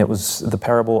 and it was the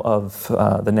parable of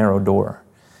the narrow door.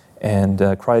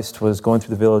 And Christ was going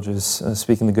through the villages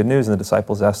speaking the good news, and the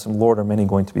disciples asked him, Lord, are many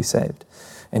going to be saved?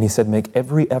 And he said, make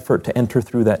every effort to enter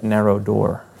through that narrow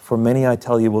door, for many, I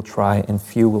tell you, will try, and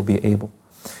few will be able.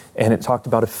 And it talked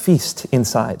about a feast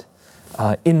inside.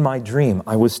 In my dream,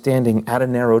 I was standing at a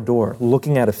narrow door,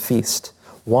 looking at a feast,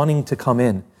 wanting to come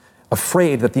in,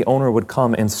 afraid that the owner would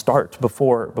come and start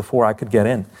before I could get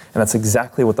in. And that's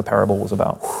exactly what the parable was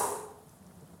about.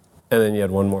 And then you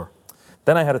had one more.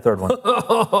 Then I had a third one.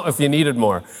 If you needed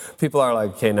more. People are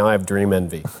like, okay, now I have dream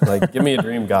envy. Like, give me a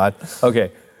dream, God.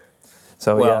 Okay.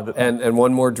 So well, yeah. And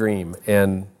one more dream.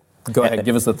 And go ahead,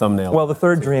 give us the thumbnail. Well, the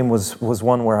third dream was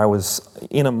one where I was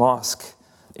in a mosque,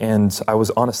 and I was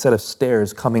on a set of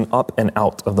stairs coming up and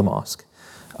out of the mosque.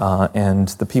 And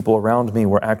the people around me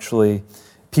were actually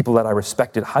people that I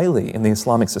respected highly in the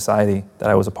Islamic society that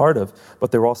I was a part of,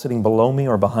 but they were all sitting below me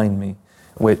or behind me,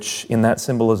 which in that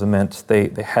symbolism meant they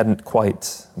hadn't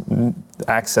quite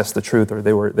accessed the truth, or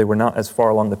they were not as far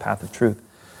along the path of truth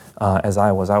as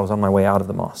I was. I was on my way out of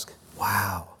the mosque.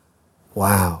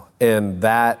 Wow. And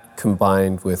that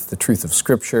combined with the truth of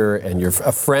Scripture, and you're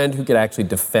a friend who could actually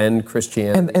defend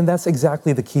Christianity. And that's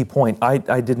exactly the key point.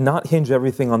 I did not hinge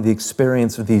everything on the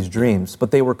experience of these dreams, but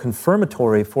they were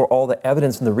confirmatory for all the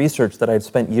evidence and the research that I'd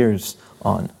spent years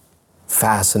on.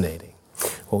 Fascinating.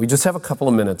 Well, we just have a couple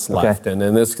of minutes left, okay.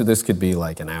 and this could be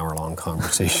like an hour-long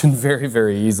conversation very,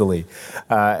 very easily.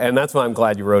 And that's why I'm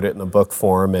glad you wrote it in a book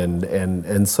form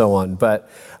and so on. But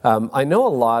I know a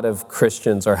lot of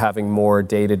Christians are having more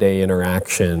day-to-day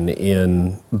interaction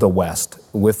in the West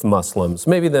with Muslims,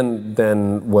 maybe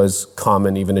than was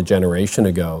common even a generation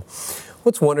ago.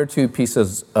 What's one or two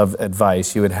pieces of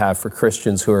advice you would have for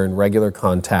Christians who are in regular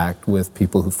contact with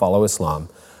people who follow Islam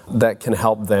that can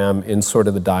help them in sort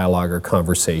of the dialogue or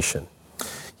conversation?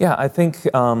 Yeah, I think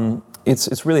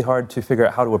it's really hard to figure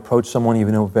out how to approach someone you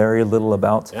know very little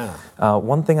about. Yeah.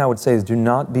 One thing I would say is do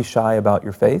not be shy about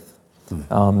your faith.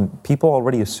 People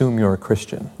already assume you're a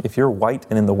Christian. If you're white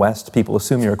and in the West, people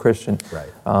assume you're a Christian.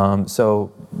 Right.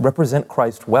 So represent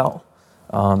Christ well.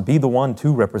 Be the one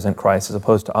to represent Christ as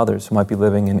opposed to others who might be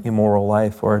living an immoral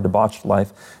life or a debauched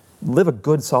life. Live a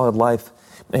good, solid life.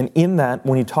 And in that,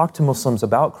 when you talk to Muslims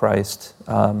about Christ,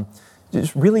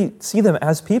 just really see them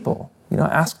as people. You know,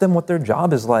 ask them what their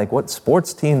job is like, what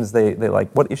sports teams they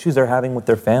like, what issues they're having with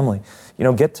their family. You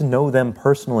know, get to know them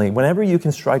personally. Whenever you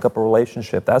can strike up a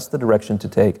relationship, that's the direction to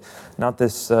take. Not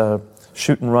this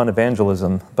shoot and run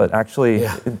evangelism, but actually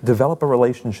develop a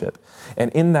relationship.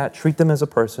 And in that, treat them as a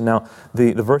person. Now,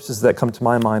 the verses that come to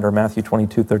my mind are Matthew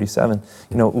 22:37.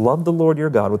 You know, love the Lord your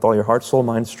God with all your heart, soul,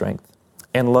 mind, strength,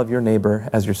 and love your neighbor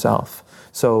as yourself.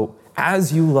 So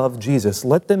as you love Jesus,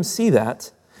 let them see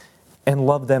that and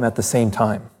love them at the same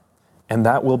time. And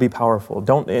that will be powerful.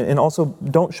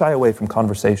 Don't shy away from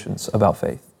conversations about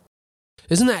faith.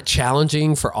 Isn't that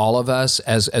challenging for all of us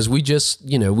as we just,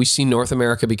 we see North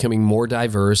America becoming more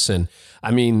diverse? And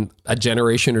I mean, a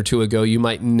generation or two ago, you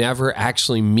might never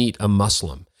actually meet a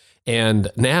Muslim. And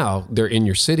now they're in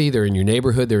your city, they're in your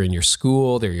neighborhood, they're in your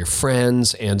school, they're your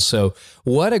friends. And so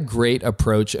what a great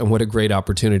approach and what a great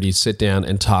opportunity to sit down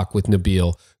and talk with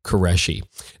Nabeel Qureshi.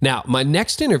 Now, my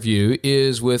next interview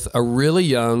is with a really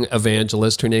young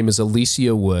evangelist. Her name is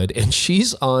Alycia Wood, and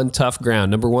she's on tough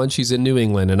ground. Number one, she's in New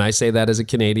England, and I say that as a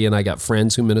Canadian. I got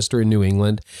friends who minister in New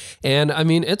England. And I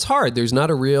mean, it's hard. There's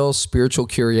not a real spiritual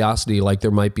curiosity like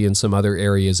there might be in some other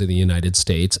areas of the United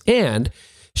States. And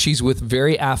she's with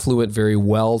very affluent, very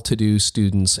well-to-do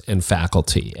students and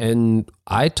faculty. And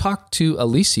I talked to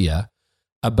Alycia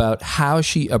about how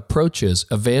she approaches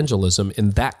evangelism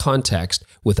in that context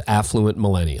with affluent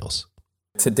millennials.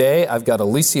 Today, I've got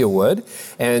Alycia Wood,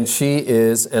 and she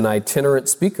is an itinerant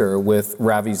speaker with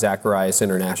Ravi Zacharias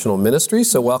International Ministry.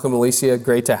 So welcome, Alycia.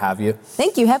 Great to have you.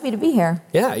 Thank you. Happy to be here.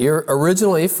 Yeah, you're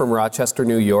originally from Rochester,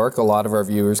 New York. A lot of our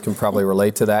viewers can probably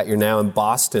relate to that. You're now in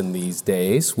Boston these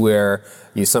days, where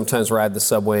you sometimes ride the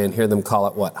subway and hear them call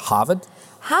it, what, Harvard?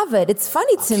 Harvard. It's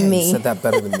funny to me. You said that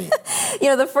better than me.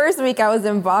 The first week I was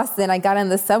in Boston, I got on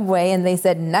the subway and they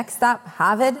said, next stop,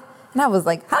 Harvard. And I was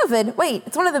like, Harvard? Wait,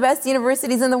 it's one of the best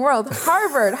universities in the world.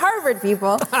 Harvard,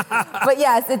 people. But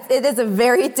yes, it is a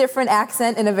very different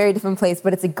accent in a very different place,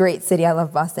 but it's a great city. I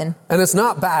love Boston. And it's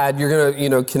not bad. You're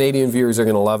going to, Canadian viewers are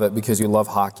going to love it because you love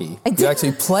hockey. You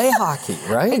actually play hockey,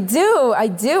 right? I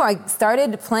do. I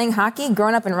started playing hockey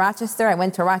growing up in Rochester. I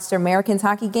went to a Rochester Americans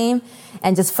hockey game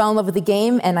and just fell in love with the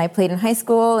game. And I played in high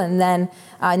school. And then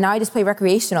now I just play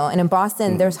recreational. And in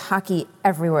Boston, there's hockey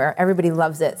everywhere. Everybody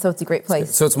loves it. So it's a great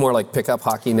place. So it's more like pickup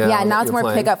hockey now? Yeah, now it's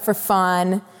more pickup for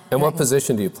fun. And what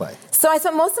position do you play? So I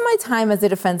spent most of my time as a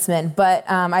defenseman, but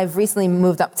I've recently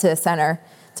moved up to center,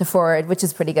 to forward, which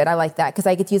is pretty good. I like that because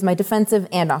I get to use my defensive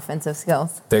and offensive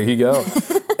skills. There you go.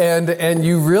 And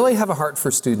you really have a heart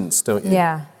for students, don't you?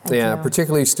 Yeah. Yeah,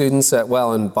 particularly students at,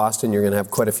 in Boston, you're going to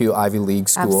have quite a few Ivy League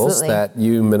schools that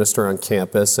you minister on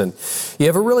campus. And you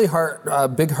have a really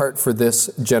big heart for this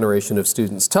generation of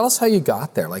students. Tell us how you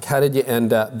got there. Like, how did you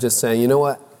end up just saying, you know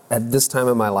what, at this time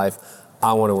in my life,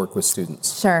 I want to work with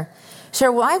students? Sure.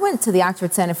 Well, I went to the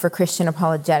Oxford Center for Christian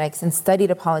Apologetics and studied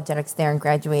apologetics there and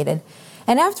graduated.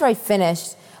 And after I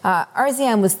finished,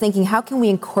 RZM was thinking, how can we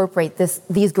incorporate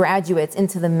these graduates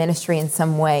into the ministry in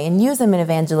some way and use them in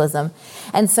evangelism?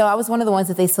 And so I was one of the ones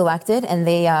that they selected, and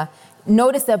they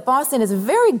noticed that Boston is a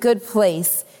very good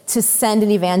place to send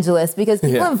an evangelist because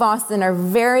people in Boston are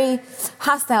very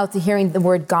hostile to hearing the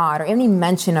word God or any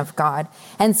mention of God.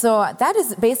 And so that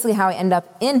is basically how I end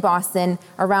up in Boston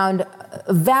around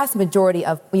a vast majority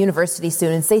of university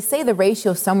students. They say the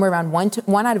ratio is somewhere around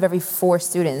one out of every 4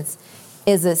 students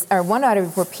or 1 out of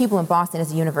every 4 people in Boston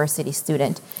is a university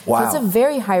student. Wow. So it's a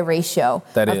very high ratio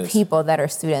of people that are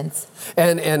students.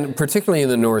 And particularly in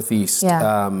the Northeast,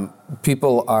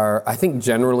 people are, I think,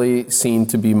 generally seen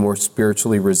to be more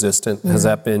spiritually resistant. Has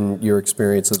that been your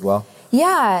experience as well?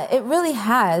 Yeah, it really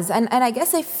has. And I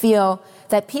guess I feel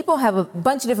that people have a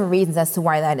bunch of different reasons as to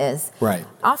why that is. Right.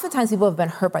 Oftentimes people have been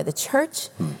hurt by the church.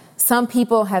 Some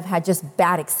people have had just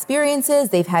bad experiences.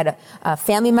 They've had a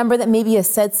family member that maybe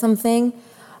has said something.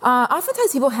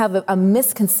 Oftentimes people have a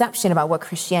misconception about what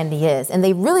Christianity is, and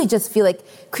they really just feel like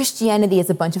Christianity is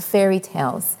a bunch of fairy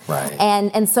tales. Right.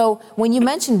 And so when you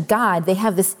mention God, they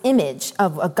have this image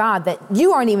of a God that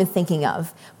you aren't even thinking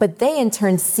of, but they in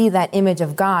turn see that image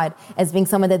of God as being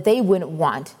someone that they wouldn't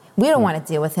want. We don't want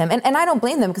to deal with him. And I don't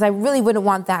blame them because I really wouldn't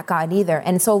want that God either.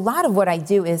 And so a lot of what I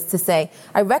do is to say,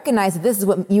 I recognize that this is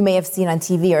what you may have seen on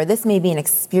TV, or this may be an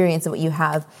experience of what you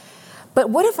have. But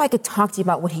what if I could talk to you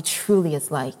about what he truly is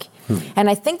like? And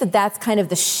I think that that's kind of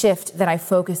the shift that I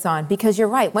focus on, because you're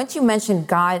right. Once you mention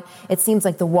God, it seems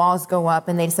like the walls go up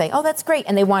and they say, oh, that's great.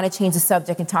 And they want to change the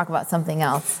subject and talk about something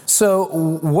else. So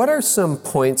what are some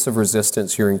points of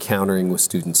resistance you're encountering with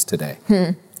students today?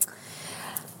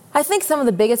 I think some of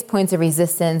the biggest points of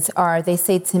resistance are, they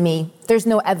say to me, there's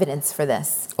no evidence for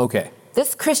this. Okay.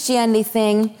 This Christianity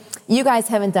thing, you guys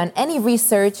haven't done any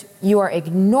research. You are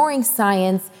ignoring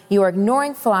science. You are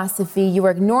ignoring philosophy. You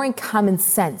are ignoring common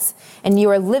sense. And you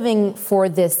are living for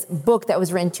this book that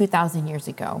was written 2,000 years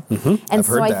ago. And I've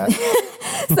heard that.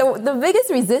 So the biggest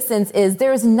resistance is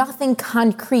there is nothing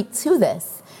concrete to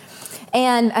this.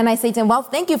 And I say to him, well,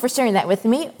 thank you for sharing that with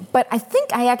me. But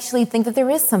I actually think that there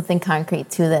is something concrete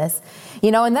to this.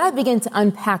 And then I begin to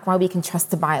unpack why we can trust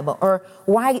the Bible, or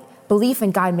why belief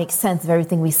in God makes sense of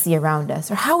everything we see around us,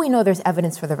 or how we know there's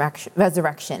evidence for the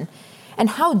resurrection, and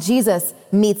how Jesus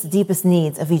meets the deepest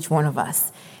needs of each one of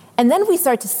us. And then we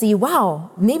start to see,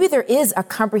 wow, maybe there is a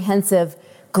comprehensive,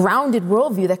 grounded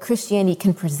worldview that Christianity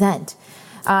can present.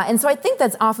 And so I think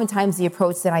that's oftentimes the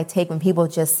approach that I take when people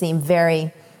just seem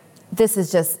very, this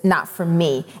is just not for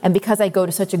me. And because I go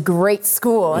to such a great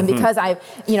school, and because I,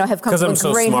 have come from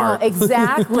a great home.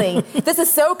 Exactly. This is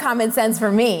so common sense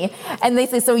for me. And they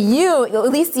say, so you,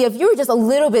 Alycia, if you were just a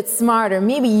little bit smarter,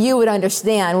 maybe you would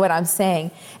understand what I'm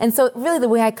saying. And so really the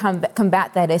way I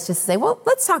combat that is just to say, well,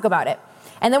 let's talk about it.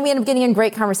 And then we end up getting in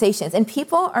great conversations, and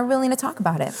people are willing to talk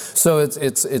about it. So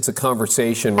it's a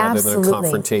conversation rather than a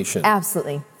confrontation.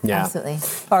 Absolutely. Yeah. Absolutely.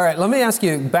 All right, let me ask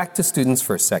you back to students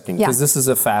for a second, because this is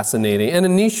a fascinating and a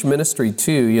niche ministry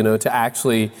too, to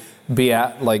actually be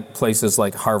at like places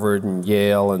like Harvard and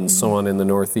Yale and so on in the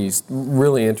Northeast.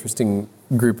 Really interesting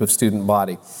group of student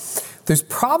body. There's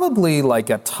probably like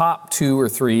a top 2 or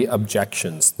 3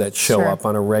 objections that show up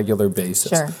on a regular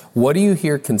basis. What do you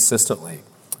hear consistently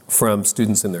from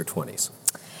students in their 20s?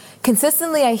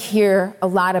 Consistently, I hear a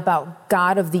lot about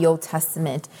God of the Old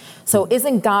Testament. So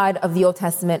isn't God of the Old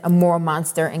Testament a moral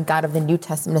monster, and God of the New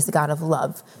Testament is the God of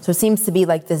love? So it seems to be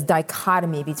like this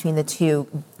dichotomy between the two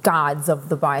gods of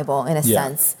the Bible, in a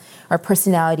sense, or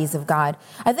personalities of God.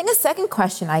 I think a second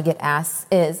question I get asked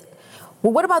is,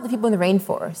 well, what about the people in the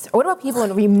rainforest? Or what about people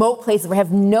in remote places where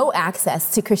have no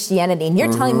access to Christianity? And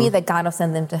you're telling me that God will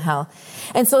send them to hell.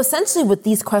 And so essentially what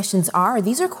these questions are,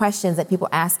 these are questions that people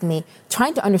ask me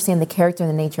trying to understand the character and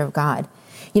the nature of God.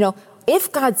 You know,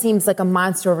 if God seems like a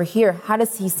monster over here, how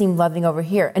does he seem loving over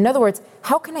here? In other words,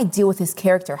 how can I deal with his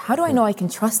character? How do I know I can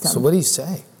trust him? So what do you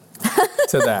say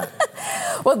to that?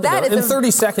 Well, that is in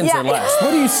 30 seconds or less.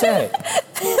 What do you say?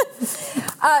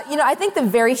 I think the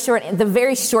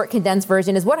very short condensed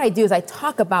version is what I do is I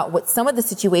talk about what some of the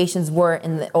situations were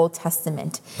in the Old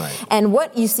Testament. Right. And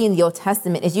what you see in the Old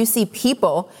Testament is you see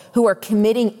people who are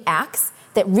committing acts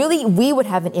that really we would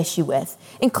have an issue with,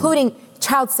 including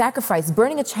child sacrifice,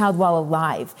 burning a child while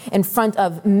alive in front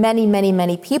of many, many,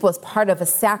 many people as part of a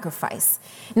sacrifice.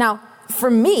 Now,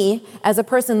 for me, as a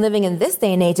person living in this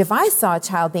day and age, if I saw a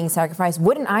child being sacrificed,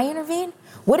 wouldn't I intervene?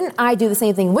 Wouldn't I do the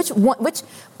same thing? Which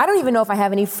I don't even know if I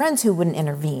have any friends who wouldn't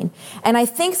intervene. And I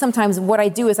think sometimes what I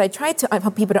do is I try to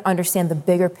help people to understand the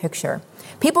bigger picture.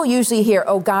 People usually hear,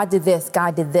 oh, God did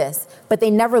this, but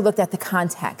they never looked at the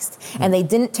context. And they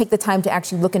didn't take the time to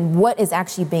actually look in what is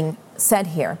actually being said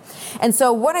here. And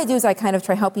so what I do is I kind of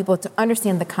try to help people to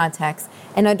understand the context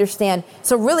and understand.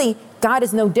 So really, God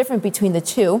is no different between the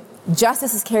two.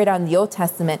 Justice is carried out in the Old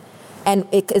Testament, and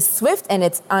it is swift and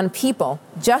it's on people.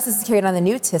 Justice is carried on in the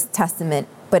New Testament,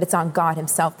 but it's on God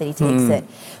himself that he takes it.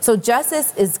 So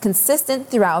justice is consistent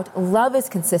throughout. Love is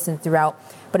consistent throughout.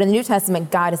 But in the New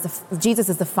Testament, Jesus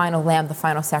is the final lamb, the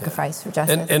final sacrifice for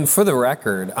justice. And for the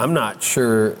record, I'm not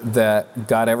sure that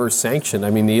God ever sanctioned.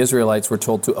 I mean, the Israelites were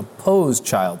told to oppose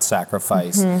child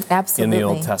sacrifice in the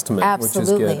Old Testament, which is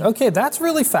good. Okay, that's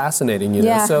really fascinating, you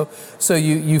know. So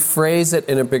you phrase it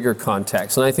in a bigger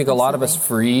context. And I think a lot of us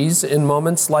freeze in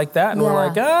moments like that, and we're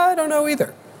like, I don't know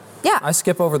either. Yeah. I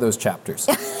skip over those chapters.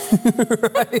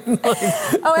 Right?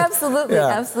 Oh, absolutely.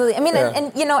 Absolutely. I mean,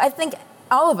 and you know, I think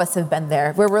all of us have been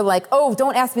there where we're like, oh,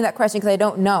 don't ask me that question because I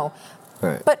don't know.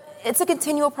 Right. But it's a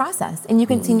continual process, and you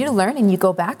continue to learn, and you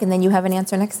go back, and then you have an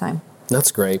answer next time. That's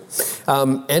great.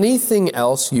 Anything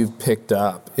else you've picked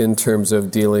up in terms of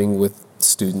dealing with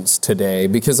students today?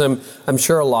 Because I'm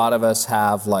sure a lot of us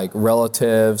have like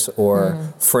relatives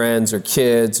or friends or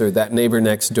kids or that neighbor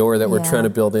next door that we're trying to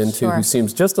build into who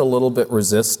seems just a little bit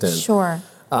resistant. Sure.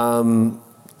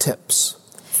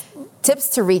 Tips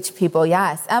to reach people,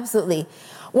 yes, absolutely.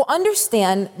 Well,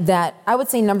 understand that, I would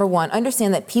say number one,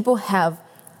 understand that people have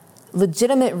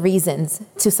legitimate reasons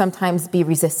to sometimes be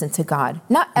resistant to God.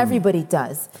 Not everybody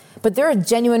does, but there are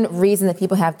genuine reasons that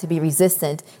people have to be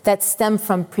resistant that stem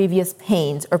from previous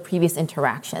pains or previous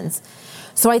interactions.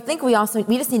 So I think we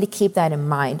just need to keep that in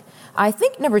mind. I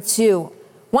think number two,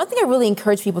 one thing I really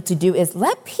encourage people to do is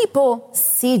let people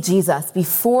see Jesus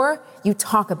before you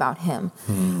talk about him.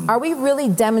 Are we really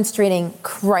demonstrating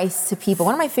Christ to people?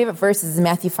 One of my favorite verses is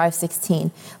Matthew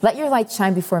 5:16. Let your light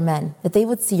shine before men, that they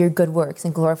would see your good works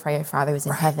and glorify your Father who is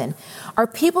in heaven. Are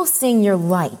people seeing your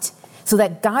light so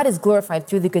that God is glorified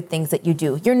through the good things that you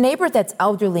do? Your neighbor that's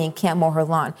elderly and can't mow her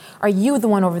lawn, are you the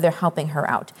one over there helping her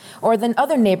out? Or the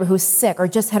other neighbor who's sick or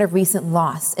just had a recent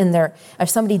loss or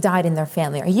somebody died in their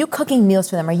family, are you cooking meals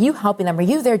for them? Are you helping them? Are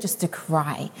you there just to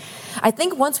cry? I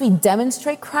think once we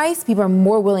demonstrate Christ, people are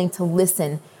more willing to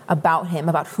listen about him,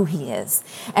 about who he is.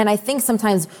 And I think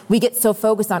sometimes we get so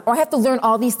focused on, I have to learn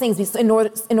all these things in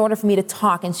order for me to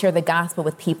talk and share the gospel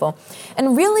with people.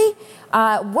 And really,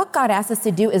 what God asks us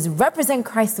to do is represent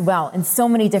Christ well in so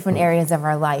many different areas of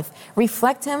our life.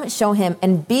 Reflect him, show him,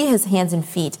 and be his hands and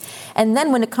feet. And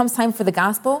then when it comes time for the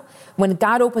gospel, when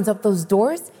God opens up those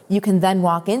doors, you can then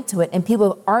walk into it, and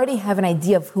people already have an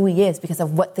idea of who he is because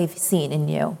of what they've seen in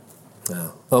you.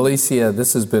 Wow. Alycia,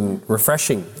 this has been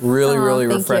refreshing, really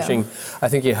refreshing. You. I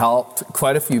think you helped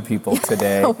quite a few people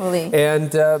today. Hopefully.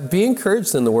 And be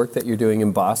encouraged in the work that you're doing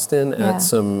in Boston at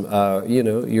some,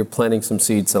 you're planting some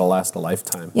seeds that'll last a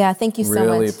lifetime. Yeah, thank you so much.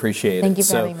 Really appreciate it. Thank you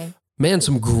for having me. Man,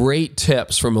 some great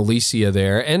tips from Alycia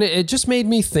there. And it just made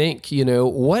me think,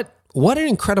 what an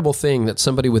incredible thing that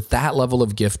somebody with that level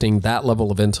of gifting, that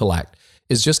level of intellect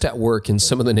is just at work in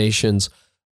some of the nation's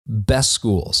best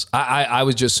schools. I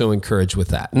was just so encouraged with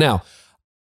that. Now,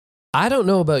 I don't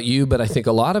know about you, but I think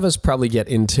a lot of us probably get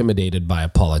intimidated by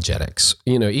apologetics.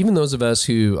 Even those of us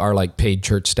who are like paid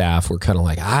church staff, we're kind of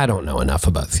like, I don't know enough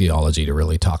about theology to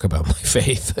really talk about my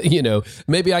faith.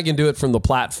 Maybe I can do it from the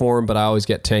platform, but I always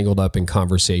get tangled up in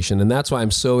conversation. And that's why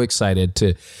I'm so excited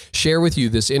to share with you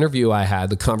this interview I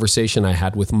had, the conversation I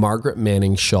had with Margaret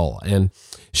Manning-Shull. And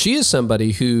she is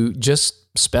somebody who just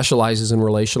specializes in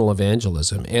relational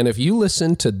evangelism. And if you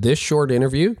listen to this short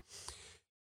interview,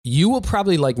 you will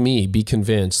probably, like me, be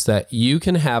convinced that you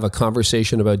can have a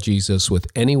conversation about Jesus with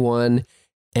anyone,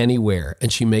 anywhere,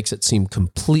 and she makes it seem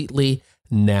completely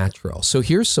natural. So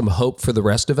here's some hope for the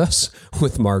rest of us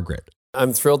with Margaret.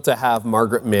 I'm thrilled to have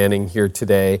Margaret Manning here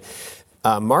today.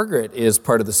 Margaret is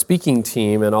part of the speaking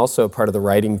team and also part of the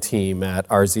writing team at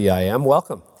RZIM.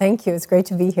 Welcome. Thank you. It's great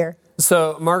to be here.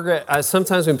 So, Margaret,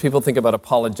 sometimes when people think about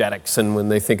apologetics and when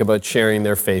they think about sharing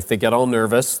their faith, they get all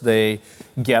nervous, they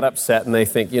get upset, and they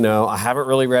think, I haven't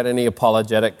really read any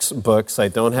apologetics books, I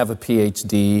don't have a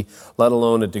PhD, let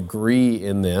alone a degree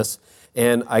in this,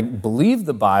 and I believe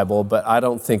the Bible, but I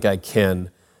don't think I can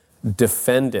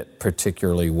defend it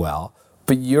particularly well.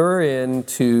 But you're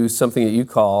into something that you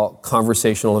call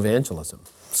conversational evangelism.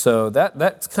 So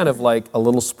that's kind of like a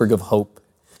little sprig of hope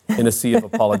in a sea of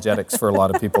apologetics for a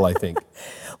lot of people, I think.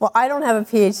 Well, I don't have a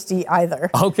PhD either.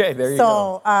 Okay, there you go.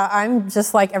 So I'm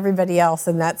just like everybody else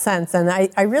in that sense. And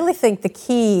I really think the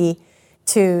key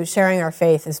to sharing our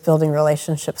faith is building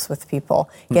relationships with people,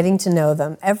 getting to know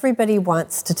them. Everybody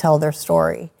wants to tell their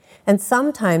story. And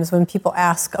sometimes when people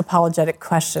ask apologetic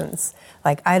questions,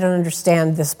 like, I don't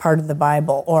understand this part of the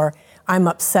Bible, or I'm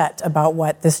upset about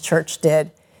what this church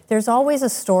did, there's always a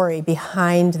story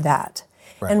behind that.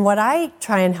 Right. And what I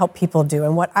try and help people do,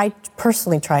 and what I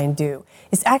personally try and do,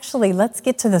 is actually let's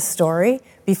get to the story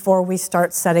before we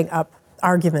start setting up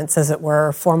arguments, as it were,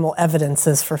 or formal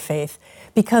evidences for faith.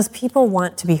 Because people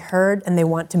want to be heard and they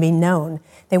want to be known.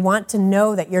 They want to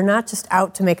know that you're not just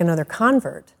out to make another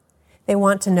convert. They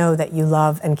want to know that you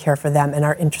love and care for them and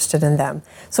are interested in them.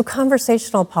 So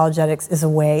conversational apologetics is a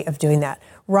way of doing that.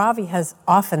 Ravi has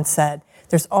often said,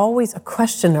 there's always a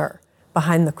questioner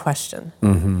behind the question.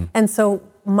 Mm-hmm. And so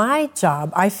my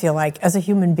job, I feel like, as a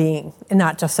human being, and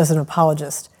not just as an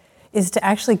apologist, is to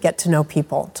actually get to know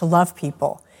people, to love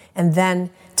people, and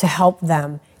then to help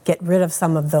them get rid of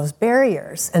some of those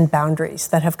barriers and boundaries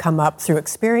that have come up through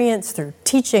experience, through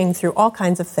teaching, through all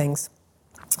kinds of things,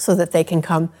 so that they can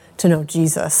come to know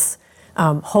Jesus.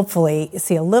 Hopefully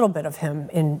see a little bit of him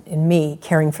in me,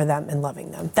 caring for them and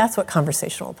loving them. That's what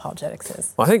conversational apologetics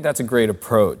is. Well, I think that's a great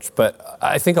approach, but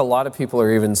I think a lot of people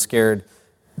are even scared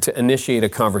to initiate a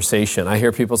conversation. I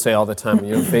hear people say all the time,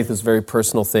 faith is a very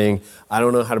personal thing. I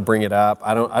don't know how to bring it up.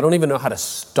 I don't even know how to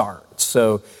start.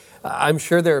 So I'm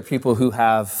sure there are people who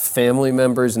have family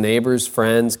members, neighbors,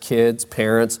 friends, kids,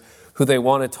 parents who they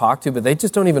want to talk to, but they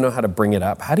just don't even know how to bring it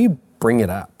up. How do you bring it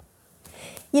up?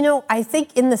 I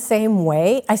think in the same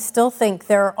way, I still think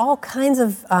there are all kinds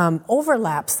of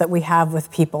overlaps that we have with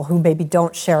people who maybe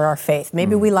don't share our faith.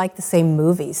 Maybe we like the same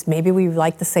movies. Maybe we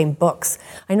like the same books.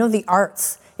 I know the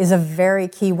arts is a very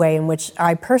key way in which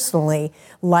I personally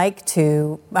like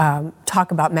to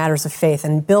talk about matters of faith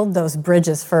and build those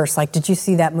bridges first. Like, did you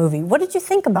see that movie? What did you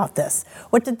think about this?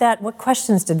 What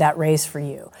questions did that raise for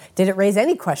you? Did it raise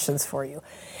any questions for you?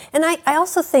 And I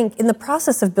also think in the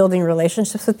process of building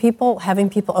relationships with people, having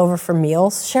people over for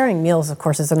meals, sharing meals, of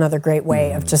course, is another great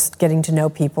way of just getting to know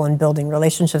people and building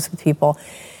relationships with people.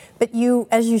 But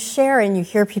as you share and you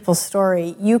hear people's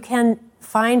story, you can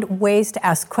find ways to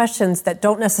ask questions that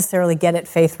don't necessarily get at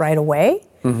faith right away,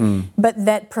 but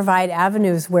that provide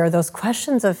avenues where those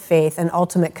questions of faith and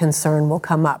ultimate concern will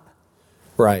come up.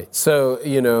 Right. So,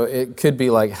 it could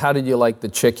be like, how did you like the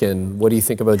chicken? What do you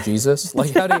think about Jesus?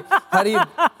 Like, how do you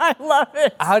I love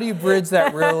it. How do you bridge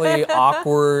that really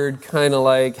awkward kind of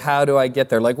like, how do I get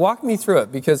there? Like, walk me through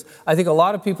it, because I think a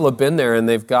lot of people have been there and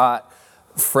they've got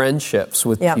friendships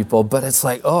with people, but it's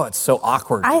like, it's so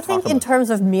awkward. I think in terms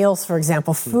of meals, for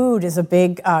example, food is a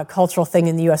big cultural thing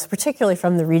in the U.S., particularly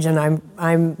from the region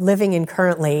I'm living in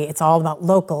currently. It's all about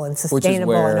local and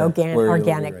sustainable and organic.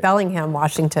 Right? Bellingham,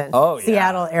 Washington,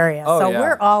 Seattle area.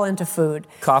 We're all into food.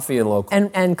 Coffee and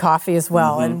local. And coffee as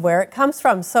well, and where it comes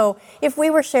from. So if we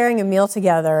were sharing a meal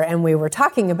together and we were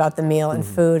talking about the meal and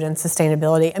food and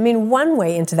sustainability, one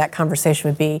way into that conversation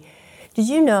would be, did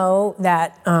you know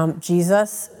that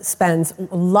Jesus spends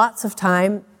lots of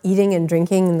time eating and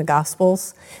drinking in the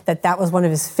Gospels? That was one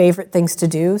of his favorite things to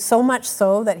do, so much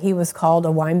so that he was called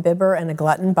a wine bibber and a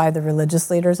glutton by the religious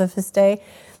leaders of his day.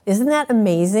 Isn't that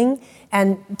amazing?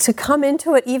 And to come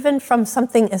into it even from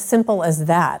something as simple as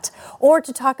that, or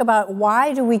to talk about,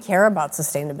 why do we care about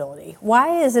sustainability?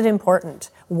 Why is it important?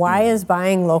 Why is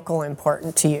buying local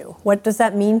important to you? What does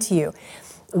that mean to you?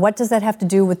 What does that have to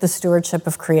do with the stewardship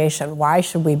of creation? Why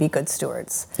should we be good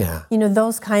stewards? Yeah.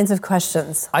 Those kinds of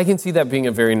questions. I can see that being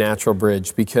a very natural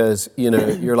bridge because,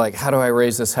 you're like, how do I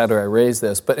raise this? How do I raise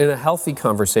this? But in a healthy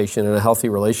conversation, in a healthy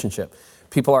relationship,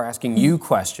 people are asking you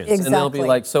questions. Exactly. And they'll be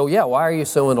like, why are you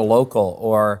so into local?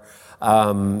 Or,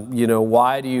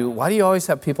 why do you always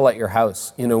have people at your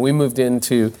house? We moved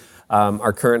into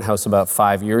our current house about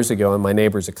 5 years ago, and my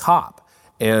neighbor's a cop.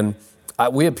 And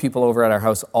We have people over at our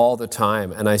house all the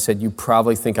time, and I said, you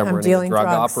probably think I'm running a drug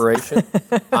operation.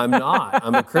 I'm not.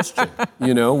 I'm a Christian.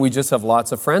 We just have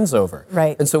lots of friends over.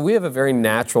 Right. And so we have a very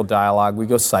natural dialogue. We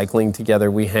go cycling together,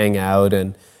 we hang out,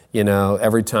 and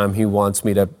every time he wants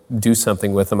me to do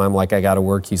something with him, I'm like, I got to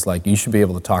work. He's like, you should be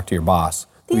able to talk to your boss,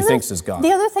 who he thinks is God.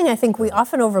 The other thing I think we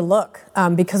often overlook,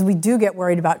 because we do get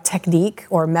worried about technique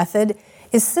or method,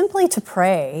 is simply to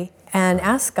pray and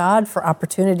ask God for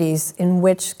opportunities in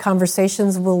which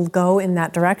conversations will go in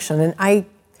that direction. And I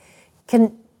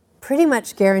can pretty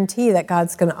much guarantee that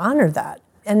God's going to honor that.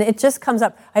 And it just comes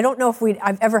up. I don't know if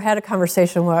I've ever had a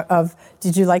conversation of,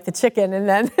 did you like the chicken? And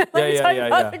then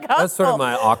yeah. That's sort of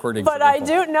my awkward example.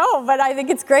 But I think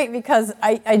it's great because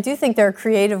I do think there are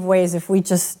creative ways if we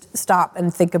just stop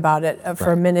and think about it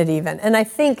for a minute even. And I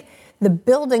think the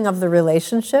building of the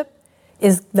relationship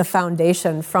is the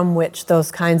foundation from which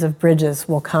those kinds of bridges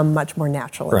will come much more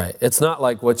naturally. Right. It's not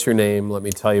like, what's your name? Let me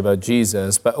tell you about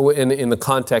Jesus. But in the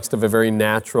context of a very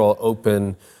natural,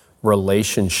 open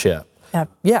relationship. Yep.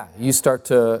 Yeah, you start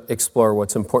to explore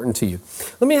what's important to you.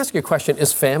 Let me ask you a question.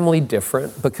 Is family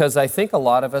different? Because I think a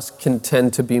lot of us can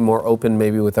tend to be more open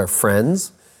maybe with our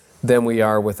friends than we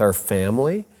are with our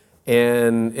family.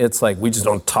 And it's like, we just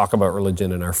don't talk about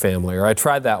religion in our family. Or I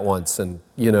tried that once and,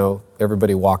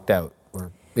 everybody walked out.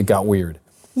 It got weird.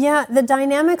 Yeah, the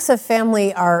dynamics of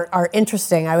family are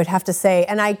interesting, I would have to say.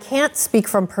 And I can't speak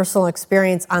from personal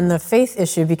experience on the faith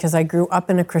issue because I grew up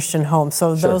in a Christian home.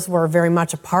 So those were very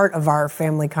much a part of our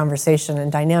family conversation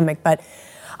and dynamic. But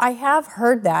I have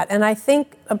heard that. And I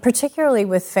think particularly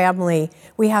with family,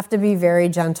 we have to be very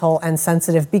gentle and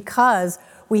sensitive because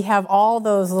we have all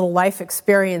those little life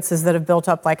experiences that have built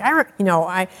up, like, I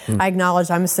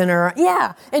acknowledge I'm a sinner.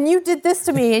 Yeah, and you did this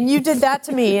to me, and you did that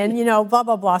to me, and, blah,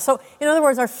 blah, blah. So, in other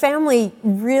words, our family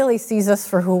really sees us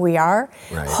for who we are.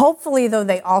 Right. Hopefully, though,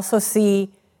 they also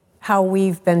see how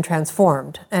we've been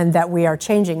transformed and that we are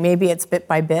changing. Maybe it's bit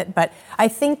by bit, but I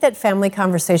think that family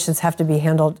conversations have to be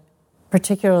handled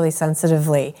particularly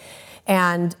sensitively.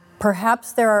 And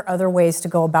perhaps there are other ways to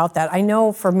go about that. I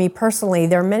know for me personally,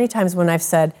 there are many times when I've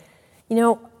said,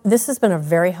 this has been a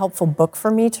very helpful book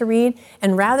for me to read.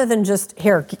 And rather than just,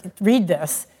 here, read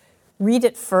this, read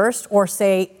it first or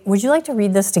say, would you like to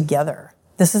read this together?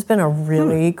 This has been a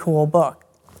really cool book.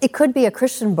 It could be a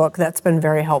Christian book that's been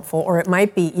very helpful, or it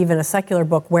might be even a secular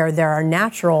book where there are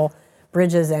natural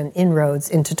bridges and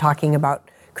inroads into talking about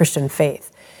Christian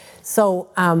faith. So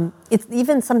it's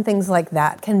even some things like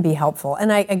that can be helpful.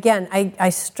 And I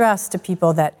stress to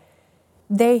people that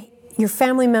your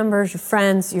family members, your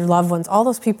friends, your loved ones, all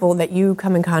those people that you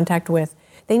come in contact with,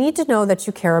 they need to know that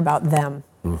you care about them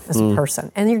as a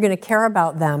person. And you're going to care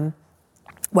about them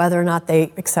whether or not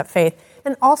they accept faith.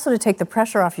 And also to take the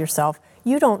pressure off yourself.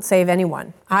 You don't save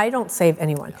anyone. I don't save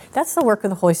anyone. That's the work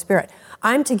of the Holy Spirit.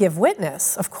 I'm to give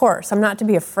witness, of course. I'm not to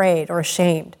be afraid or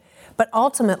ashamed. But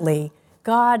ultimately,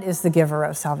 God is the giver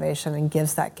of salvation and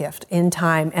gives that gift in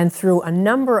time and through a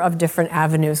number of different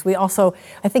avenues.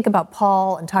 I think about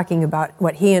Paul and talking about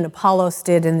what he and Apollos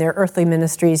did in their earthly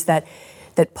ministries, that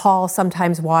Paul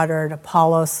sometimes watered,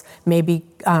 Apollos maybe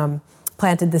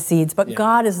planted the seeds, but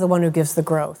God is the one who gives the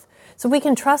growth. So we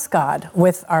can trust God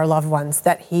with our loved ones,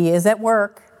 that he is at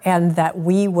work and that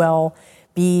we will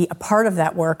be a part of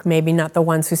that work, maybe not the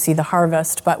ones who see the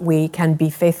harvest, but we can be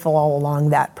faithful all along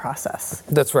that process.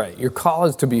 That's right. Your call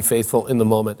is to be faithful in the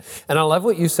moment. And I love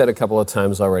what you said a couple of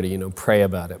times already, pray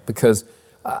about it, because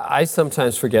I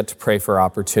sometimes forget to pray for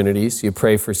opportunities. You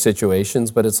pray for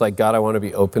situations, but it's like, God, I want to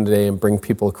be open today and bring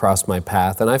people across my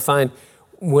path. And I find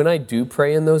when I do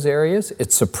pray in those areas,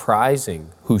 it's surprising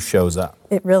who shows up.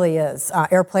 It really is.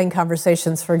 Airplane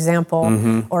conversations, for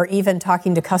example, or even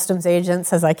talking to customs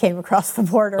agents as I came across the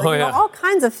border. All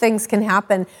kinds of things can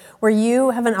happen where you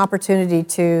have an opportunity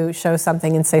to show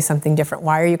something and say something different.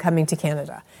 Why are you coming to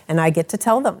Canada? And I get to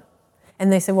tell them.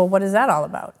 And they say, well, what is that all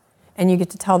about? And you get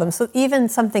to tell them. So even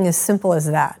something as simple as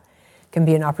that can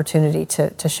be an opportunity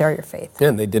to share your faith. Yeah,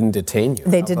 and they didn't detain you.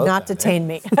 They did not detain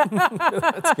me.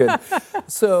 That's good.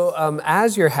 So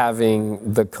as you're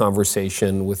having the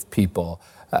conversation with people,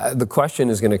 the question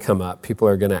is going to come up. People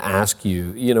are going to ask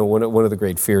you, one of the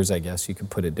great fears, I guess you could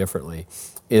put it differently,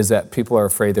 is that people are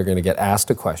afraid they're going to get asked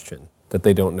a question that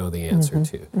they don't know the answer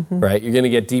to, right? You're going to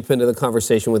get deep into the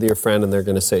conversation with your friend and they're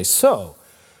going to say, so,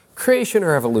 creation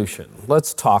or evolution?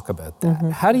 Let's talk about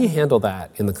that. How do you handle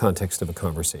that in the context of a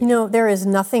conversation? There is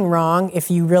nothing wrong if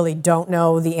you really don't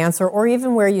know the answer or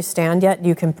even where you stand yet.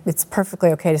 It's perfectly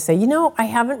okay to say, I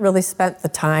haven't really spent the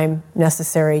time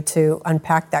necessary to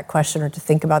unpack that question or to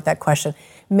think about that question.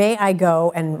 May I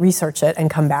go and research it and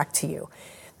come back to you?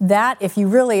 that, if you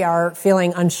really are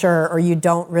feeling unsure or you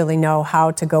don't really know how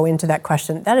to go into that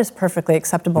question, that is perfectly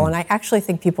acceptable. And I actually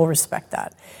think people respect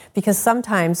that, because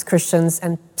sometimes Christians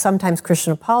and sometimes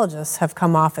Christian apologists have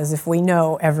come off as if we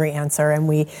know every answer and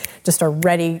we just are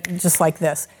ready just like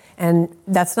this. And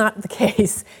that's not the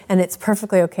case. And it's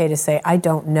perfectly okay to say, I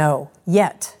don't know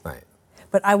yet. Right.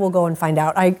 But I will go and find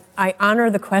out. I honor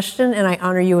the question, and I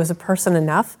honor you as a person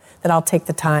enough that I'll take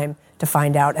the time to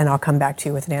find out, and I'll come back to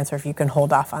you with an answer if you can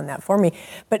hold off on that for me.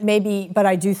 But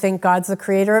I do think God's the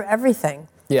creator of everything.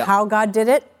 Yeah. How God did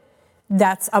it,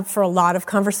 that's up for a lot of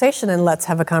conversation, and let's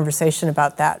have a conversation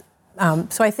about that.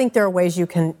 So I think there are ways you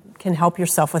can help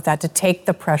yourself with that to take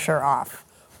the pressure off.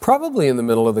 Probably in the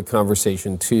middle of the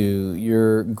conversation, too,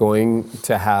 you're going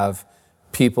to have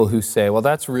people who say, well,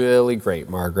 that's really great,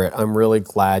 Margaret. I'm really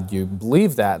glad you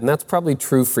believe that. And that's probably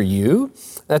true for you.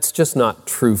 That's just not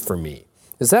true for me.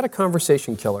 Is that a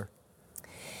conversation killer?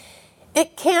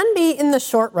 It can be in the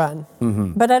short run,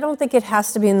 but I don't think it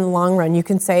has to be in the long run. You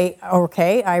can say,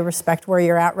 okay, I respect where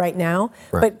you're at right now,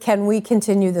 but can we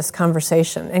continue this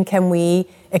conversation? And can we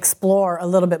explore a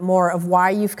little bit more of why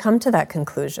you've come to that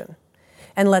conclusion?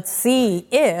 And let's see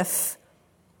if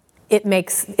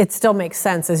it still makes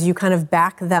sense as you kind of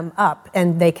back them up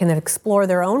and they can explore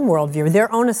their own worldview,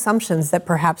 their own assumptions that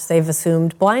perhaps they've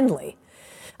assumed blindly.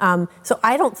 So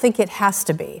I don't think it has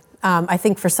to be. I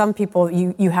think for some people,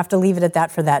 you have to leave it at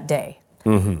that for that day.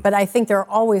 But I think there are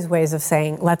always ways of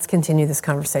saying, let's continue this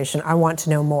conversation. I want to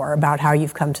know more about how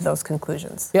you've come to those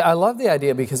conclusions. Yeah, I love the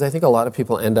idea because I think a lot of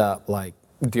people end up like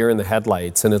deer in the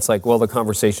headlights. And it's like, well, the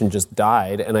conversation just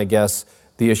died. And I guess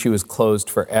the issue is closed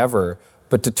forever.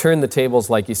 But to turn the tables,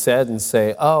 like you said, and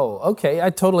say, oh, okay, I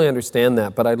totally understand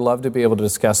that, but I'd love to be able to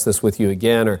discuss this with you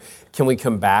again, or can we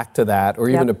come back to that, or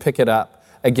even to pick it up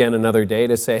again another day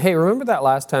to say, hey, remember that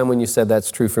last time when you said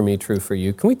that's true for me, true for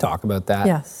you? Can we talk about that?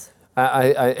 Yes.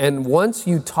 And once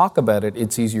you talk about it,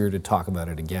 it's easier to talk about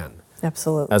it again.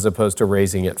 Absolutely. As opposed to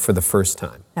raising it for the first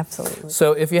time. Absolutely.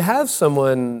 So if you have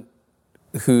someone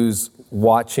who's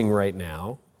watching right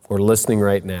now or listening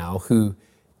right now who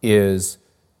is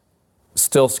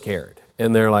still scared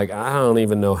and they're like, I don't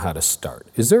even know how to start.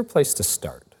 Is there a place to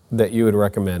start that you would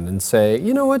recommend and say,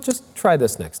 you know what, just try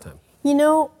this next time? You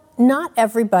know, not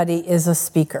everybody is a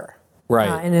speaker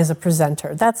and is a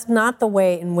presenter. That's not the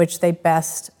way in which they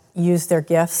best use their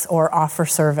gifts or offer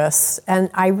service. And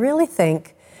I really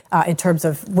think in terms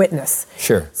of witness.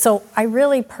 Sure. So I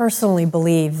really personally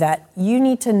believe that you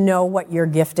need to know what your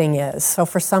gifting is. So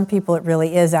for some people, it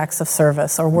really is acts of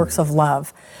service or works of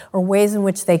love or ways in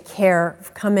which they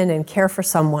come in and care for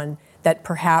someone that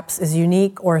perhaps is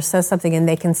unique or says something and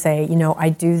they can say, you know, I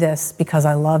do this because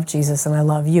I love Jesus and I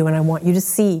love you and I want you to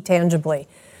see tangibly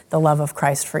the love of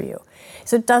Christ for you.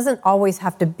 So it doesn't always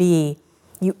have to be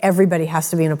everybody has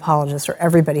to be an apologist or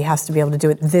everybody has to be able to do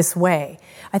it this way.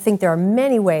 I think there are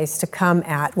many ways to come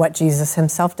at what Jesus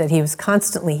himself did. He was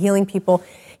constantly healing people.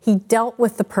 He dealt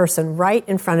with the person right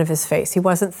in front of his face. He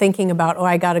wasn't thinking about,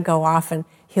 I got to go off and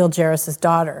heal Jairus'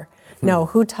 daughter. No,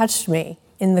 who touched me?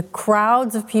 In the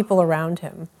crowds of people around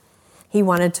him, he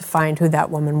wanted to find who that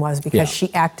woman was because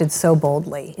she acted so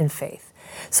boldly in faith.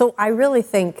 So I really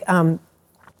think there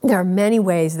are many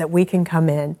ways that we can come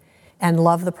in and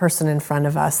love the person in front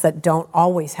of us that don't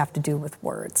always have to do with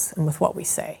words and with what we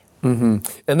say. And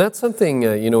that's something,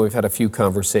 we've had a few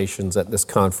conversations at this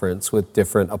conference with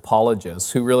different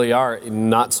apologists who really are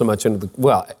not so much into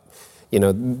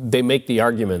they make the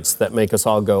arguments that make us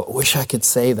all go, I wish I could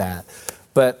say that.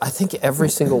 But I think every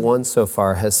single one so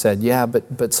far has said,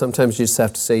 but sometimes you just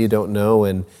have to say you don't know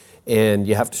and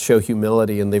you have to show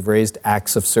humility, and they've raised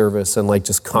acts of service and like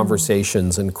just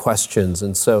conversations and questions.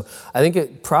 And so I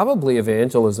think probably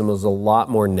evangelism is a lot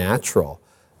more natural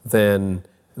than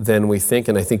we think,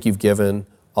 and I think you've given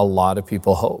a lot of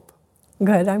people hope.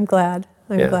 Good, I'm glad.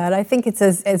 I'm glad. I think it's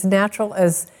as natural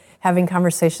as having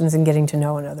conversations and getting to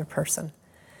know another person.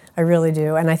 I really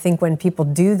do. And I think when people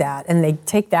do that and they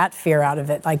take that fear out of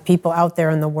it, like people out there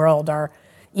in the world are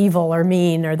evil or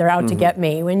mean or they're out to get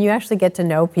me, when you actually get to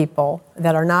know people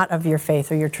that are not of your faith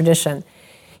or your tradition,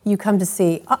 you come to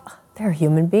see, they're a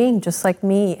human being just like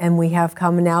me, and we have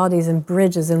commonalities and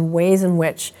bridges and ways in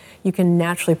which you can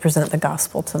naturally present the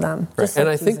gospel to them. Right. And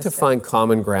I think to find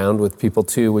common ground with people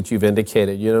too, which you've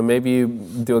indicated, maybe you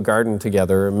do a garden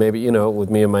together, or maybe, with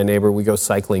me and my neighbor, we go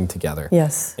cycling together.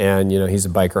 Yes. And, he's a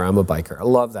biker, I'm a biker. I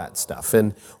love that stuff.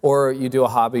 Or you do a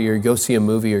hobby, or you go see a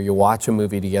movie, or you watch a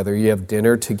movie together, you have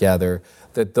dinner together,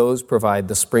 that those provide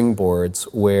the springboards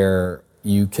where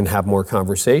you can have more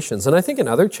conversations. And I think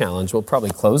another challenge, we'll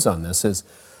probably close on this, is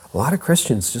a lot of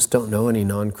Christians just don't know any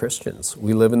non-Christians.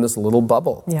 We live in this little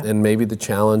bubble. Yeah. And maybe the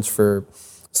challenge for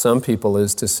some people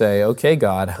is to say, okay,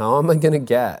 God, how am I going to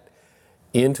get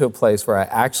into a place where I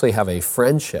actually have a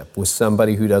friendship with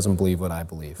somebody who doesn't believe what I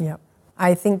believe? Yeah.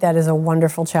 I think that is a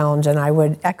wonderful challenge, and I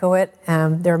would echo it.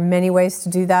 There are many ways to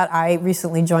do that. I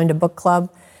recently joined a book club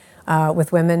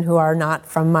with women who are not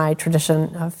from my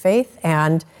tradition of faith,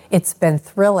 and it's been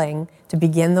thrilling to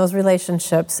begin those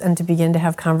relationships and to begin to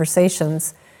have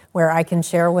conversations where I can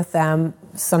share with them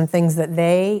some things that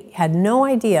they had no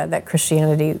idea that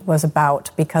Christianity was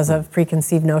about because of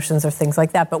preconceived notions or things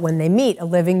like that. But when they meet a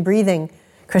living, breathing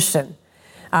Christian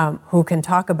who can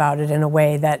talk about it in a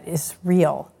way that is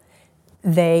real,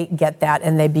 they get that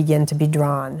and they begin to be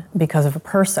drawn because of a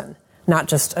person, not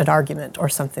just an argument or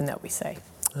something that we say.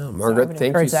 Oh, Margaret,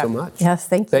 thank you so much. Yes,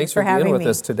 thank you. Thanks for having being with me.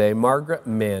 us today. Margaret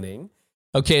Manning.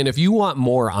 Okay, and if you want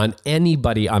more on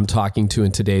anybody I'm talking to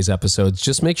in today's episodes,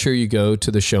 just make sure you go to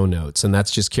the show notes, and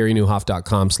that's just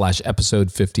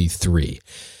carrynewhoff.com/episode 53.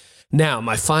 Now,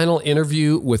 my final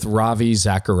interview with Ravi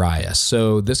Zacharias.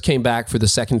 So this came back for the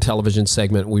second television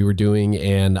segment we were doing,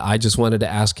 and I just wanted to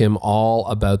ask him all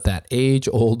about that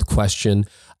age-old question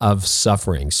of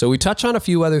suffering. So we touch on a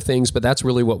few other things, but that's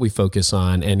really what we focus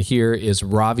on. And here is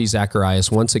Ravi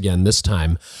Zacharias once again, this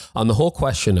time on the whole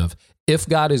question of if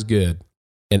God is good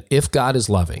and if God is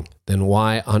loving, then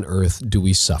why on earth do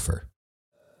we suffer?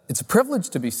 It's a privilege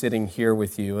to be sitting here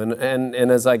with you. And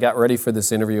as I got ready for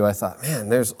this interview, I thought, man,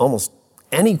 there's almost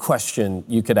any question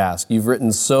you could ask. You've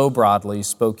written so broadly,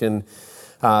 spoken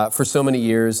for so many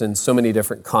years in so many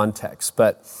different contexts.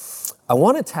 But I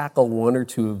want to tackle one or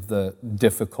two of the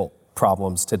difficult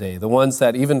problems today, the ones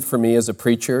that even for me as a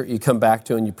preacher, you come back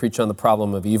to and you preach on the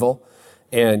problem of evil,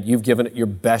 and you've given it your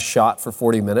best shot for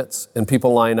 40 minutes, and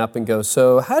people line up and go,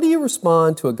 so how do you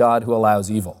respond to a God who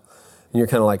allows evil? And you're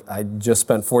kind of like, I just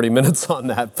spent 40 minutes on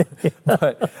that.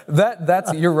 But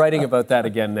that's you're writing about that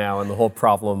again now, and the whole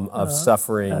problem of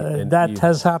suffering. And that evil.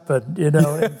 has happened. In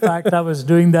fact, I was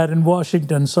doing that in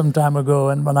Washington some time ago,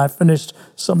 and when I finished,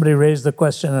 somebody raised the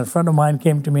question, and a friend of mine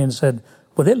came to me and said,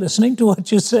 were they listening to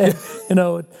what you said?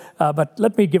 But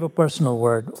let me give a personal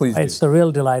word. Please do. It's a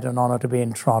real delight and honor to be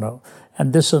in Toronto,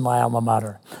 and this is my alma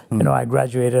mater. I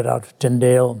graduated out of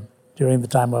Tyndale during the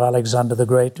time of Alexander the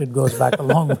Great. It goes back a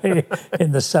long way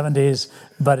in the 70s,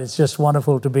 but it's just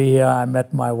wonderful to be here. I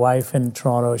met my wife in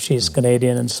Toronto. She's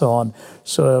Canadian and so on.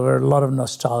 So there's a lot of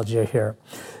nostalgia here.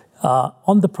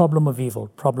 On the problem of evil,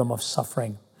 problem of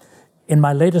suffering. In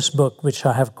my latest book, which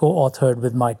I have co-authored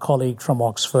with my colleague from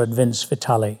Oxford, Vince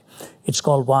Vitale, it's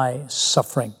called Why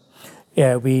Suffering?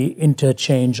 We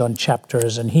interchange on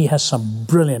chapters, and he has some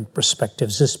brilliant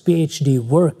perspectives. His PhD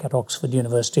work at Oxford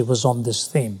University was on this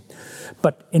theme.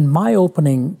 But in my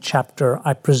opening chapter,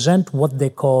 I present what they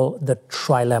call the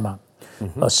trilemma.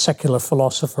 A secular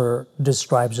philosopher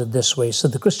describes it this way. So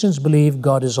the Christians believe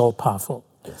God is all-powerful.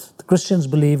 Yes. The Christians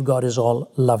believe God is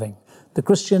all-loving. The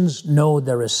Christians know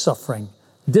there is suffering.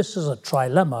 This is a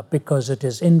trilemma because it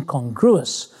is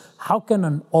incongruous. How can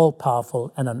an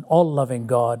all-powerful and an all-loving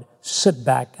God sit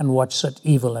back and watch such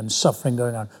evil and suffering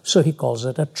going on? So he calls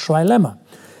it a trilemma.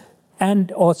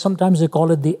 Or sometimes they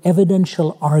call it the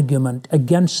evidential argument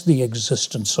against the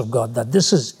existence of God, that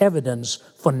this is evidence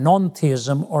for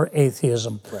non-theism or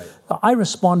atheism. Right. I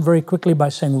respond very quickly by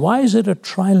saying, why is it a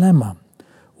trilemma?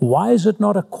 Why is it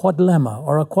not a quadlemma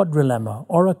or a quadrilemma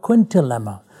or a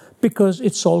quintilemma? Because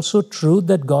it's also true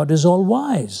that God is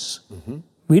all-wise.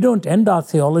 We don't end our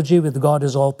theology with God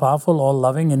is all-powerful,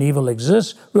 all-loving, and evil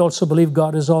exists. We also believe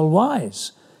God is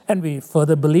all-wise. And we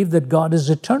further believe that God is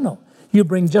eternal. You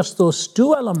bring just those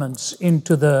two elements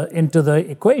into the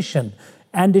equation,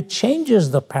 and it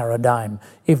changes the paradigm.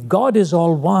 If God is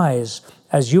all-wise,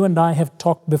 as you and I have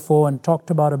talked before and talked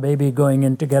about a baby going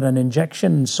in to get an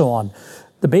injection and so on,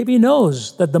 the baby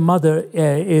knows that the mother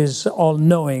is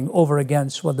all-knowing over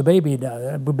against what the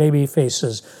baby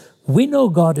faces. We know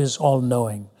God is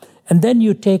all-knowing. And then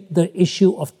you take the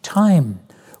issue of time.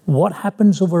 What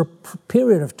happens over a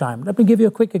period of time? Let me give you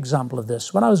a quick example of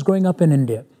this. When I was growing up in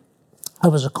India, I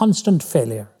was a constant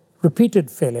failure, repeated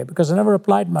failure, because I never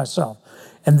applied myself.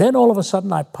 And then all of a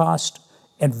sudden I passed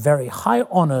in very high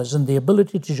honors and the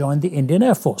ability to join the Indian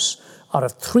Air Force. Out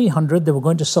of 300, they were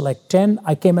going to select 10.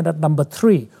 I came in at number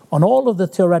 3 on all of the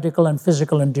theoretical and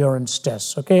physical endurance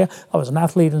tests, okay? I was an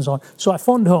athlete and so on. So I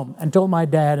phoned home and told my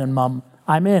dad and mom,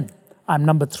 I'm in. I'm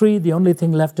number 3. The only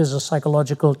thing left is a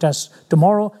psychological test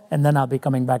tomorrow, and then I'll be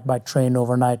coming back by train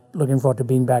overnight, looking forward to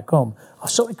being back home. I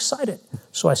was so excited.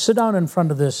 So I sit down in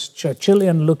front of this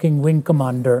Churchillian-looking wing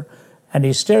commander, and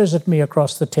he stares at me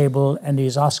across the table, and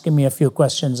he's asking me a few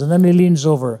questions, and then he leans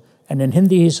over And in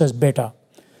Hindi, he says, beta.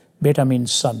 Beta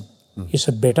means son. He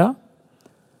said, beta,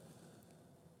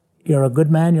 you're a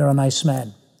good man, you're a nice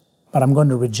man, but I'm going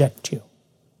to reject you.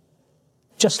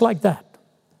 Just like that.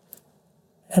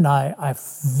 And I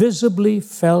visibly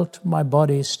felt my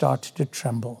body start to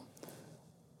tremble.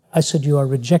 I said, you are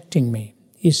rejecting me.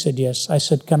 He said, yes. I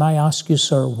said, can I ask you,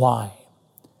 sir, why?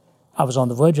 I was on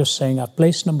the verge of saying, I've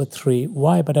placed number 3.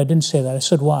 Why? But I didn't say that. I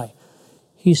said, why?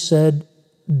 He said,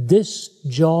 this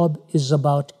job is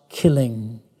about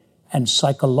killing, and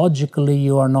psychologically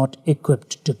you are not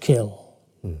equipped to kill.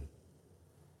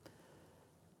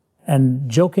 And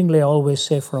jokingly, I always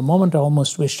say, for a moment, I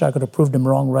almost wished I could have proved him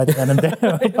wrong right then and there.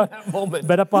 that moment.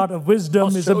 Better part of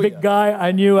wisdom is a big guy.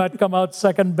 I knew I'd come out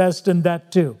second best in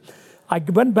that too. I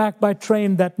went back by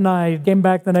train that night, came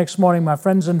back the next morning. My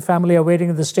friends and family are waiting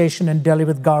at the station in Delhi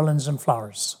with garlands and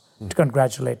flowers to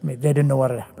congratulate me. They didn't know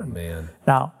what had happened. Man.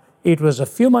 Now, it was a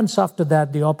few months after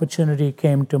that, the opportunity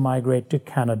came to migrate to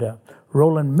Canada.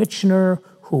 Roland Michener,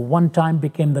 who one time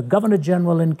became the Governor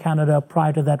General in Canada,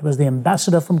 prior to that was the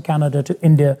ambassador from Canada to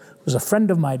India, was a friend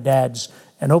of my dad's,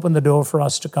 and opened the door for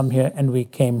us to come here, and we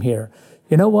came here.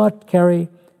 You know what, Kerry?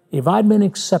 If I'd been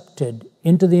accepted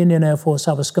into the Indian Air Force,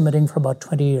 I was committing for about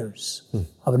 20 years.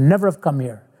 I would never have come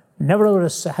here. Never would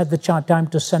have had the time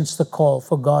to sense the call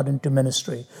for God into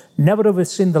ministry. Never would have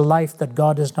seen the life that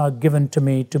God has now given to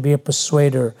me to be a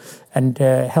persuader and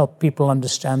help people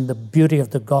understand the beauty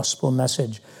of the gospel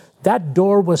message. That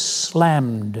door was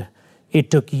slammed. It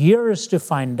took years to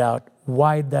find out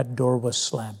why that door was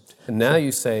slammed. And now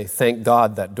you say, thank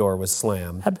God that door was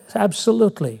slammed.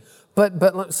 Absolutely.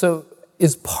 But so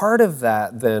is part of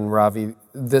that then, Ravi,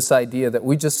 this idea that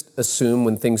we just assume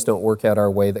when things don't work out our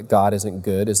way that God isn't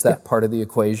good? Is that part of the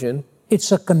equation?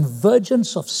 It's a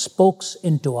convergence of spokes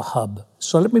into a hub.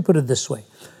 So let me put it this way.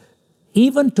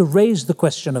 Even to raise the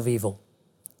question of evil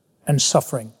and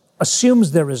suffering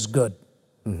assumes there is good.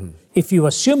 If you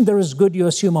assume there is good, you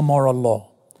assume a moral law.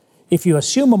 If you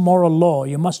assume a moral law,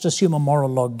 you must assume a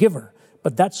moral lawgiver.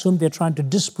 But that's whom they're trying to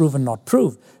disprove and not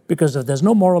prove. Because if there's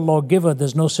no moral lawgiver,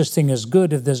 there's no such thing as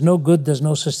good. If there's no good, there's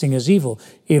no such thing as evil.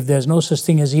 If there's no such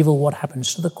thing as evil, what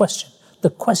happens to the question? The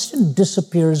question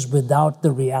disappears without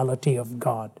the reality of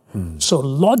God. So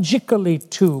logically,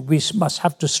 too, we must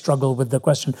have to struggle with the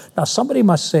question. Now, somebody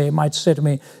might say to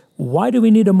me, why do we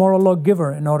need a moral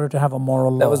lawgiver in order to have a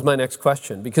moral law? That was my next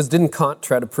question, because didn't Kant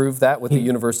try to prove that with the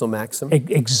universal maxim?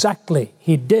 Exactly,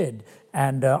 he did.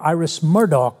 And Iris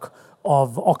Murdoch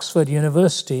of Oxford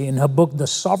University, in her book, The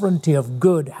Sovereignty of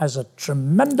Good, has a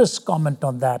tremendous comment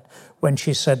on that when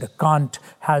she said Kant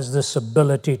has this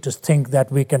ability to think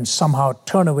that we can somehow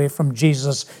turn away from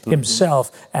Jesus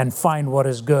himself and find what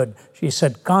is good. She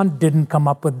said Kant didn't come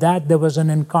up with that. There was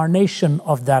an incarnation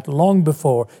of that long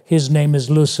before. His name is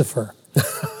Lucifer.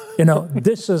 You know,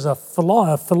 this is a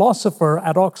philosopher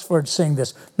at Oxford saying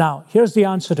this. Now, here's the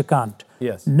answer to Kant.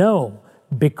 Yes. No,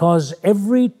 because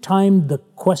every time the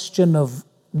question of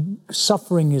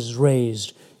suffering is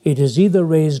raised, it is either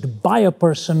raised by a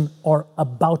person or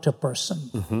about a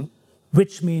person,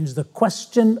 which means the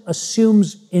question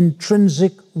assumes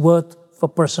intrinsic worth for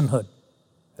personhood.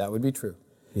 That would be true.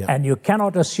 Yeah. And you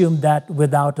cannot assume that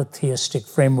without a theistic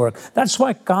framework. That's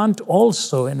why Kant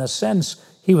also, in a sense,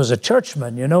 he was a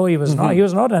churchman, you know, he was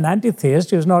not an anti-theist,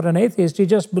 he was not an atheist, he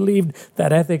just believed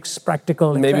that ethics,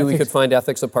 practical... Maybe we could find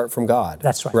ethics apart from God.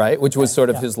 That's right. Right? Which was sort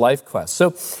of his life quest.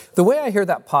 So the way I hear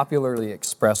that popularly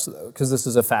expressed, though, because this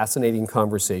is a fascinating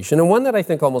conversation, and one that I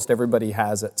think almost everybody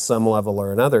has at some level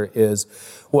or another, is,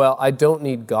 well, I don't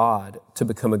need God to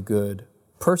become a good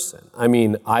person. I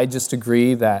mean, I just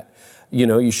agree that, you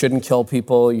know, you shouldn't kill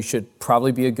people, you should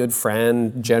probably be a good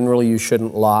friend, generally you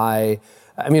shouldn't lie.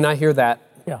 I mean, I hear that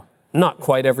not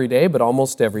quite every day, but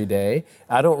almost every day.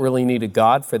 I don't really need a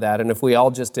God for that. And if we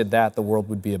all just did that, the world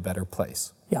would be a better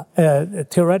place. Yeah,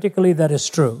 theoretically that is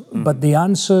true. But the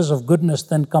answers of goodness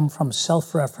then come from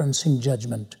self-referencing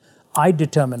judgment. I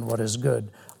determine what is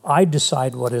good. I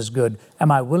decide what is good.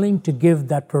 Am I willing to give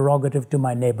that prerogative to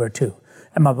my neighbor too?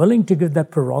 Am I willing to give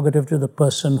that prerogative to the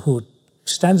person who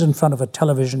stands in front of a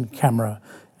television camera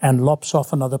and lops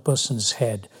off another person's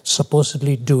head,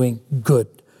 supposedly doing good?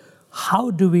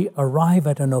 How do we arrive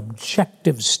at an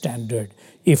objective standard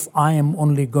if I am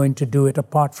only going to do it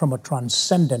apart from a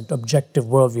transcendent objective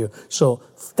worldview? So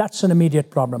that's an immediate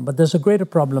problem, but there's a greater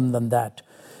problem than that.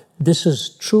 This is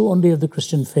true only of the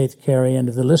Christian faith, Kerry, and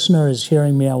if the listener is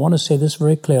hearing me, I want to say this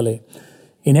very clearly.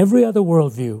 In every other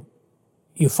worldview,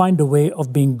 you find a way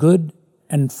of being good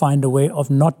and find a way of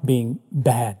not being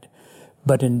bad.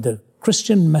 But in the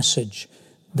Christian message,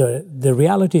 The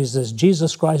reality is this: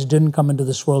 Jesus Christ didn't come into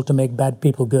this world to make bad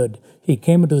people good. He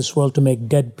came into this world to make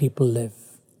dead people live.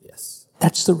 Yes.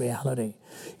 That's the reality.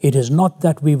 It is not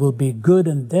that we will be good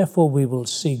and therefore we will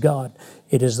see God.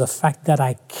 It is the fact that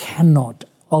I cannot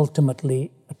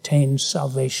ultimately attain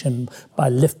salvation by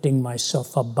lifting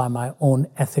myself up by my own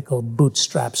ethical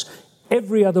bootstraps.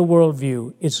 Every other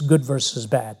worldview, it's good versus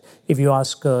bad. If you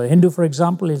ask a Hindu, for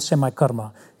example, he'll say my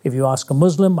karma. If you ask a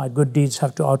Muslim, my good deeds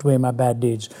have to outweigh my bad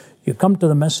deeds. You come to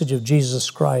the message of Jesus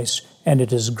Christ, and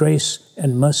it is grace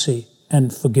and mercy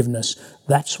and forgiveness.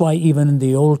 That's why even in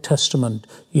the Old Testament,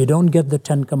 you don't get the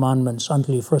 10 Commandments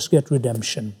until you first get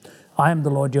redemption. I am the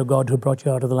Lord your God who brought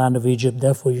you out of the land of Egypt,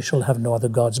 therefore you shall have no other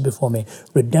gods before me.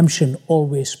 Redemption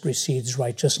always precedes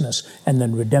righteousness, and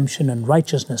then redemption and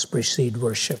righteousness precede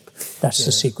worship. That's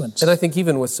the sequence. And I think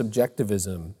even with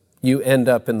subjectivism, you end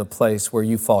up in the place where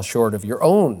you fall short of your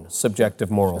own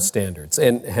subjective moral standards,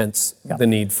 and hence the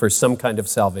need for some kind of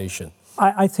salvation.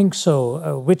 I think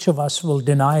so. Which of us will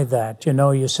deny that? You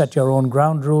know, you set your own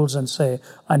ground rules and say,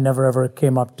 I never ever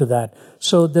came up to that.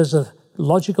 So there's a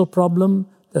logical problem,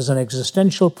 there's an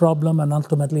existential problem, and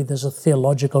ultimately there's a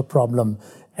theological problem.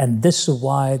 And this is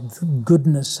why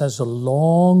goodness has a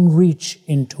long reach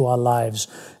into our lives.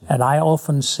 And I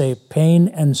often say pain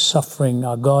and suffering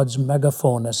are God's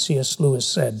megaphone, as C.S. Lewis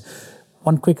said.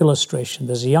 One quick illustration.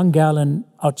 There's a young gal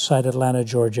outside Atlanta,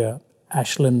 Georgia,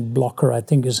 Ashlyn Blocker, I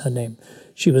think is her name.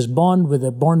 She was born with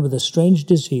a strange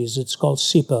disease. It's called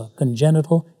CEPA,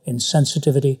 congenital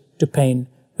insensitivity to pain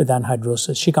with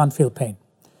anhidrosis. She can't feel pain.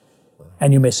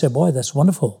 And you may say, boy, that's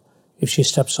wonderful. If she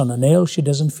steps on a nail, she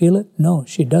doesn't feel it? No,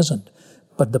 she doesn't.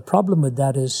 But the problem with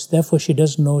that is, therefore, she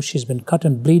doesn't know she's been cut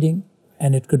and bleeding,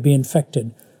 and it could be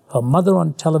infected. Her mother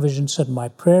on television said, my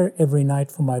prayer every night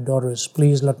for my daughter is,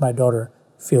 please let my daughter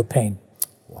feel pain.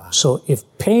 Wow. So if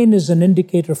pain is an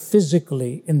indicator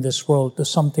physically in this world to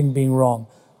something being wrong,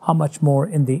 how much more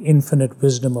in the infinite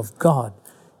wisdom of God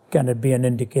can it be an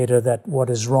indicator that what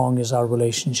is wrong is our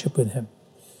relationship with Him?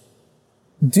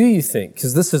 Do you think,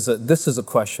 because this is a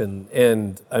question,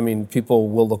 and I mean, people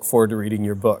will look forward to reading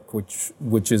your book,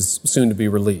 which is soon to be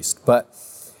released, but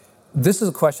this is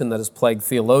a question that has plagued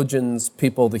theologians,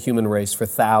 people, the human race for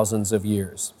thousands of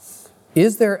years.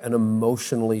 Is there an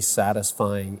emotionally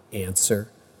satisfying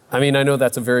answer? I mean, I know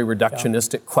that's a very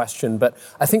reductionistic question, but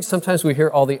I think sometimes we hear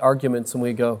all the arguments and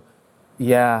we go,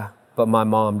 yeah, but my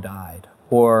mom died,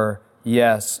 or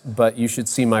yes, but you should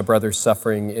see my brother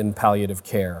suffering in palliative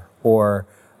care, or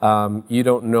you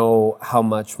don't know how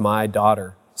much my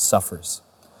daughter suffers.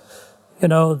 You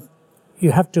know,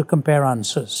 you have to compare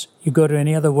answers. You go to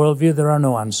any other worldview, there are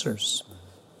no answers.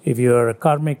 If you're a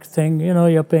karmic thing, you know,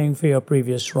 you're paying for your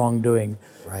previous wrongdoing.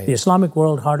 Right. The Islamic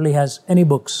world hardly has any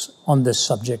books on this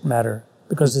subject matter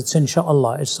because it's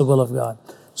inshallah, it's the will of God.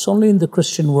 It's only in the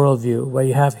Christian worldview where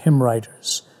you have hymn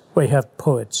writers, where you have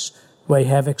poets, where you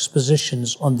have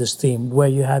expositions on this theme, where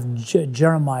you have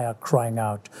Jeremiah crying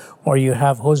out, or you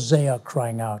have Hosea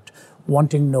crying out,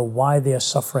 wanting to know why they are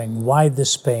suffering, why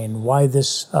this pain, why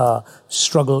this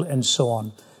struggle, and so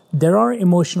on. There are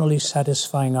emotionally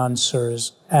satisfying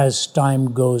answers as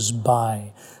time goes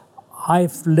by.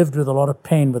 I've lived with a lot of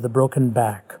pain with a broken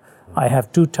back. I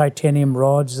have 2 titanium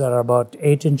rods that are about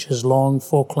 8 inches long,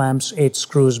 4 clamps, 8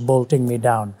 screws bolting me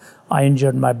down. I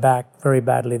injured my back very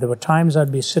badly. There were times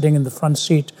I'd be sitting in the front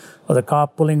seat of the car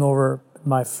pulling over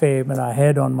my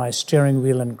head on my steering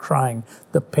wheel and crying.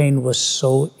 The pain was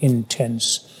so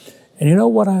intense. And you know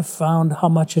what I've found? How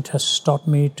much it has taught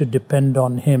me to depend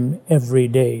on Him every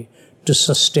day to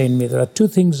sustain me. There are 2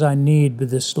 things I need with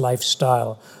this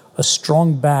lifestyle: a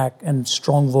strong back and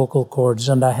strong vocal cords,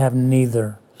 and I have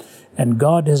neither. And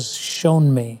God has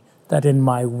shown me that in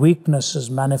my weakness has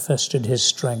manifested His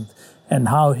strength, and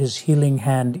how His healing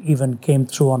hand even came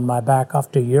through on my back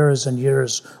after years and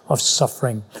years of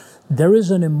suffering. There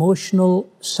is an emotional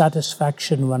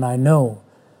satisfaction when I know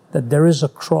that there is a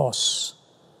cross,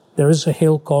 there is a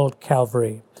hill called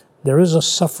Calvary, there is a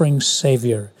suffering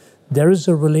Savior, there is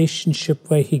a relationship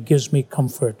where He gives me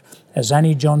comfort. As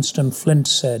Annie Johnston Flint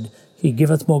said, He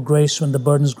giveth more grace when the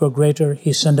burdens grow greater.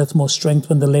 He sendeth more strength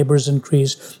when the labors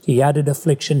increase. He added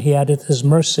affliction, He addeth His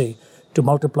mercy. To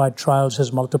multiplied trials,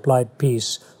 His multiplied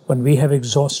peace. When we have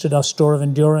exhausted our store of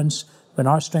endurance, when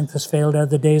our strength has failed ere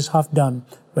the day is half done,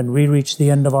 when we reach the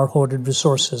end of our hoarded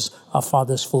resources, our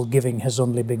Father's full giving has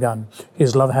only begun.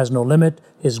 His love has no limit,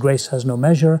 His grace has no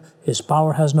measure, His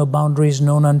power has no boundaries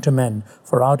known unto men.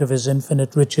 For out of His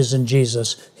infinite riches in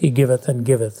Jesus, He giveth and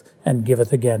giveth and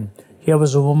giveth again. Here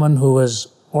was a woman who was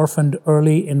orphaned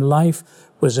early in life,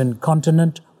 was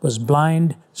incontinent, was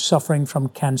blind, suffering from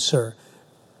cancer.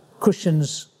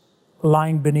 Cushions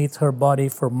lying beneath her body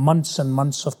for months and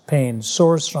months of pain,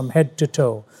 sores from head to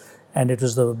toe. And it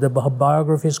was the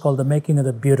biography is called The Making of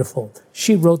the Beautiful.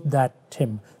 She wrote that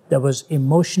hymn. There was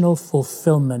emotional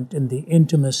fulfillment in the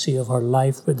intimacy of her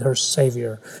life with her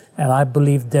Savior. And I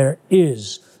believe there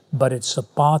is, but it's a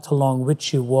path along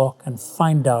which you walk and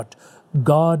find out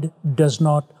God does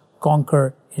not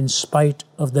conquer in spite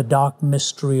of the dark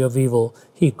mystery of evil.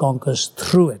 He conquers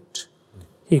through it.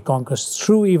 He conquers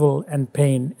through evil and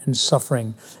pain and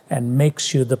suffering and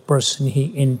makes you the person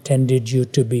He intended you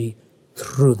to be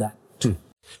through that.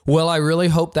 Well, I really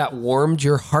hope that warmed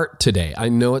your heart today. I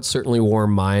know it certainly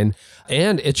warmed mine,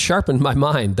 and it sharpened my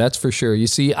mind, that's for sure. You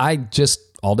see, I just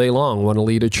all day long want to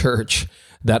lead a church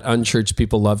that unchurched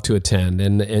people love to attend.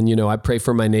 And you know, I pray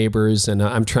for my neighbors, and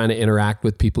I'm trying to interact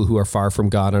with people who are far from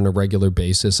God on a regular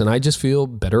basis. And I just feel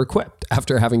better equipped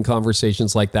after having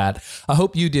conversations like that. I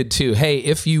hope you did too. Hey,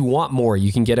 if you want more,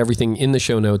 you can get everything in the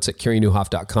show notes at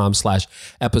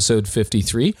carynewhoff.com/episode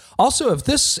 53. Also, if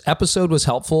this episode was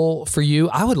helpful for you,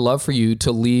 I would love for you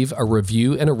to leave a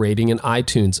review and a rating in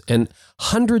iTunes. And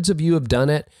hundreds of you have done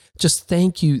it. Just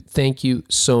thank you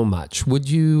so much. Would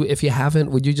you, if you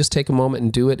haven't, would you just take a moment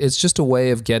and do it? It's just a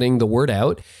way of getting the word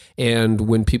out. And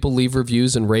when people leave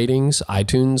reviews and ratings,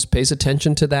 iTunes pays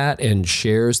attention to that and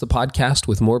shares the podcast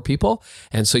with more people.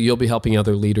 And so you'll be helping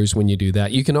other leaders when you do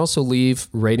that. You can also leave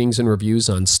ratings and reviews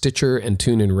on Stitcher and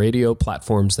TuneIn Radio,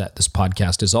 platforms that this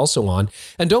podcast is also on.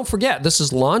 And don't forget, this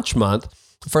is launch month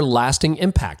for Lasting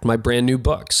Impact, my brand new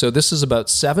book. So this is about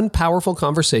 7 powerful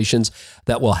conversations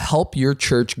that will help your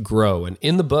church grow. And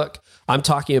in the book, I'm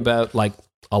talking about like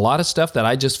a lot of stuff that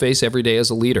I just face every day as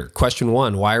a leader. Question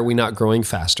 1, why are we not growing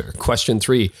faster? Question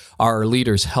 3, are our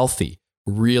leaders healthy?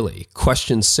 Really?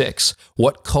 Question 6,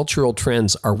 what cultural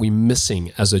trends are we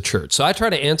missing as a church? So I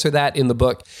try to answer that in the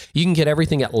book. You can get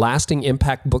everything at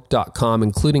lastingimpactbook.com,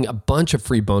 including a bunch of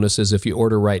free bonuses if you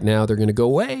order right now. They're going to go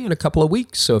away in a couple of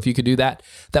weeks. So if you could do that,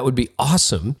 that would be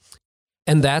awesome.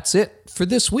 And that's it for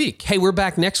this week. Hey, we're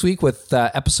back next week with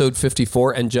episode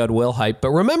 54 and Judd Wilhite.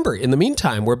 But remember, in the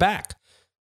meantime, we're back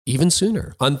even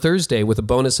sooner on Thursday with a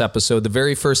bonus episode, the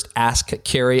very first Ask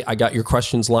Carey. I got your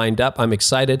questions lined up. I'm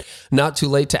excited. Not too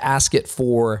late to ask it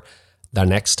for the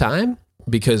next time,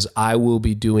 because I will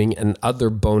be doing another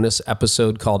bonus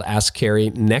episode called Ask Carey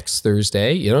next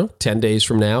Thursday, 10 days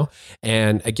from now.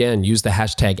 And again, use the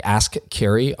hashtag Ask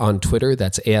Carey on Twitter.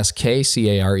 That's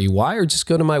AskCarey, or just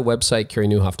go to my website,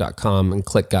 carynewhoff.com, and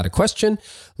click Got a Question.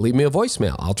 Leave me a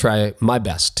voicemail. I'll try my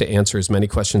best to answer as many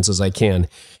questions as I can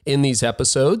in these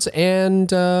episodes.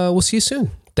 And we'll see you soon.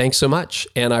 Thanks so much.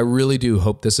 And I really do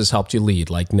hope this has helped you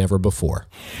lead like never before.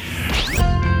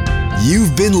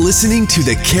 You've been listening to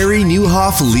the Carey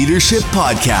Nieuwhof Leadership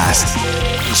Podcast.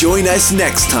 Join us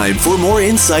next time for more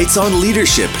insights on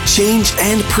leadership, change,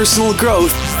 and personal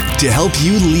growth to help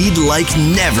you lead like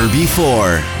never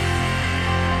before.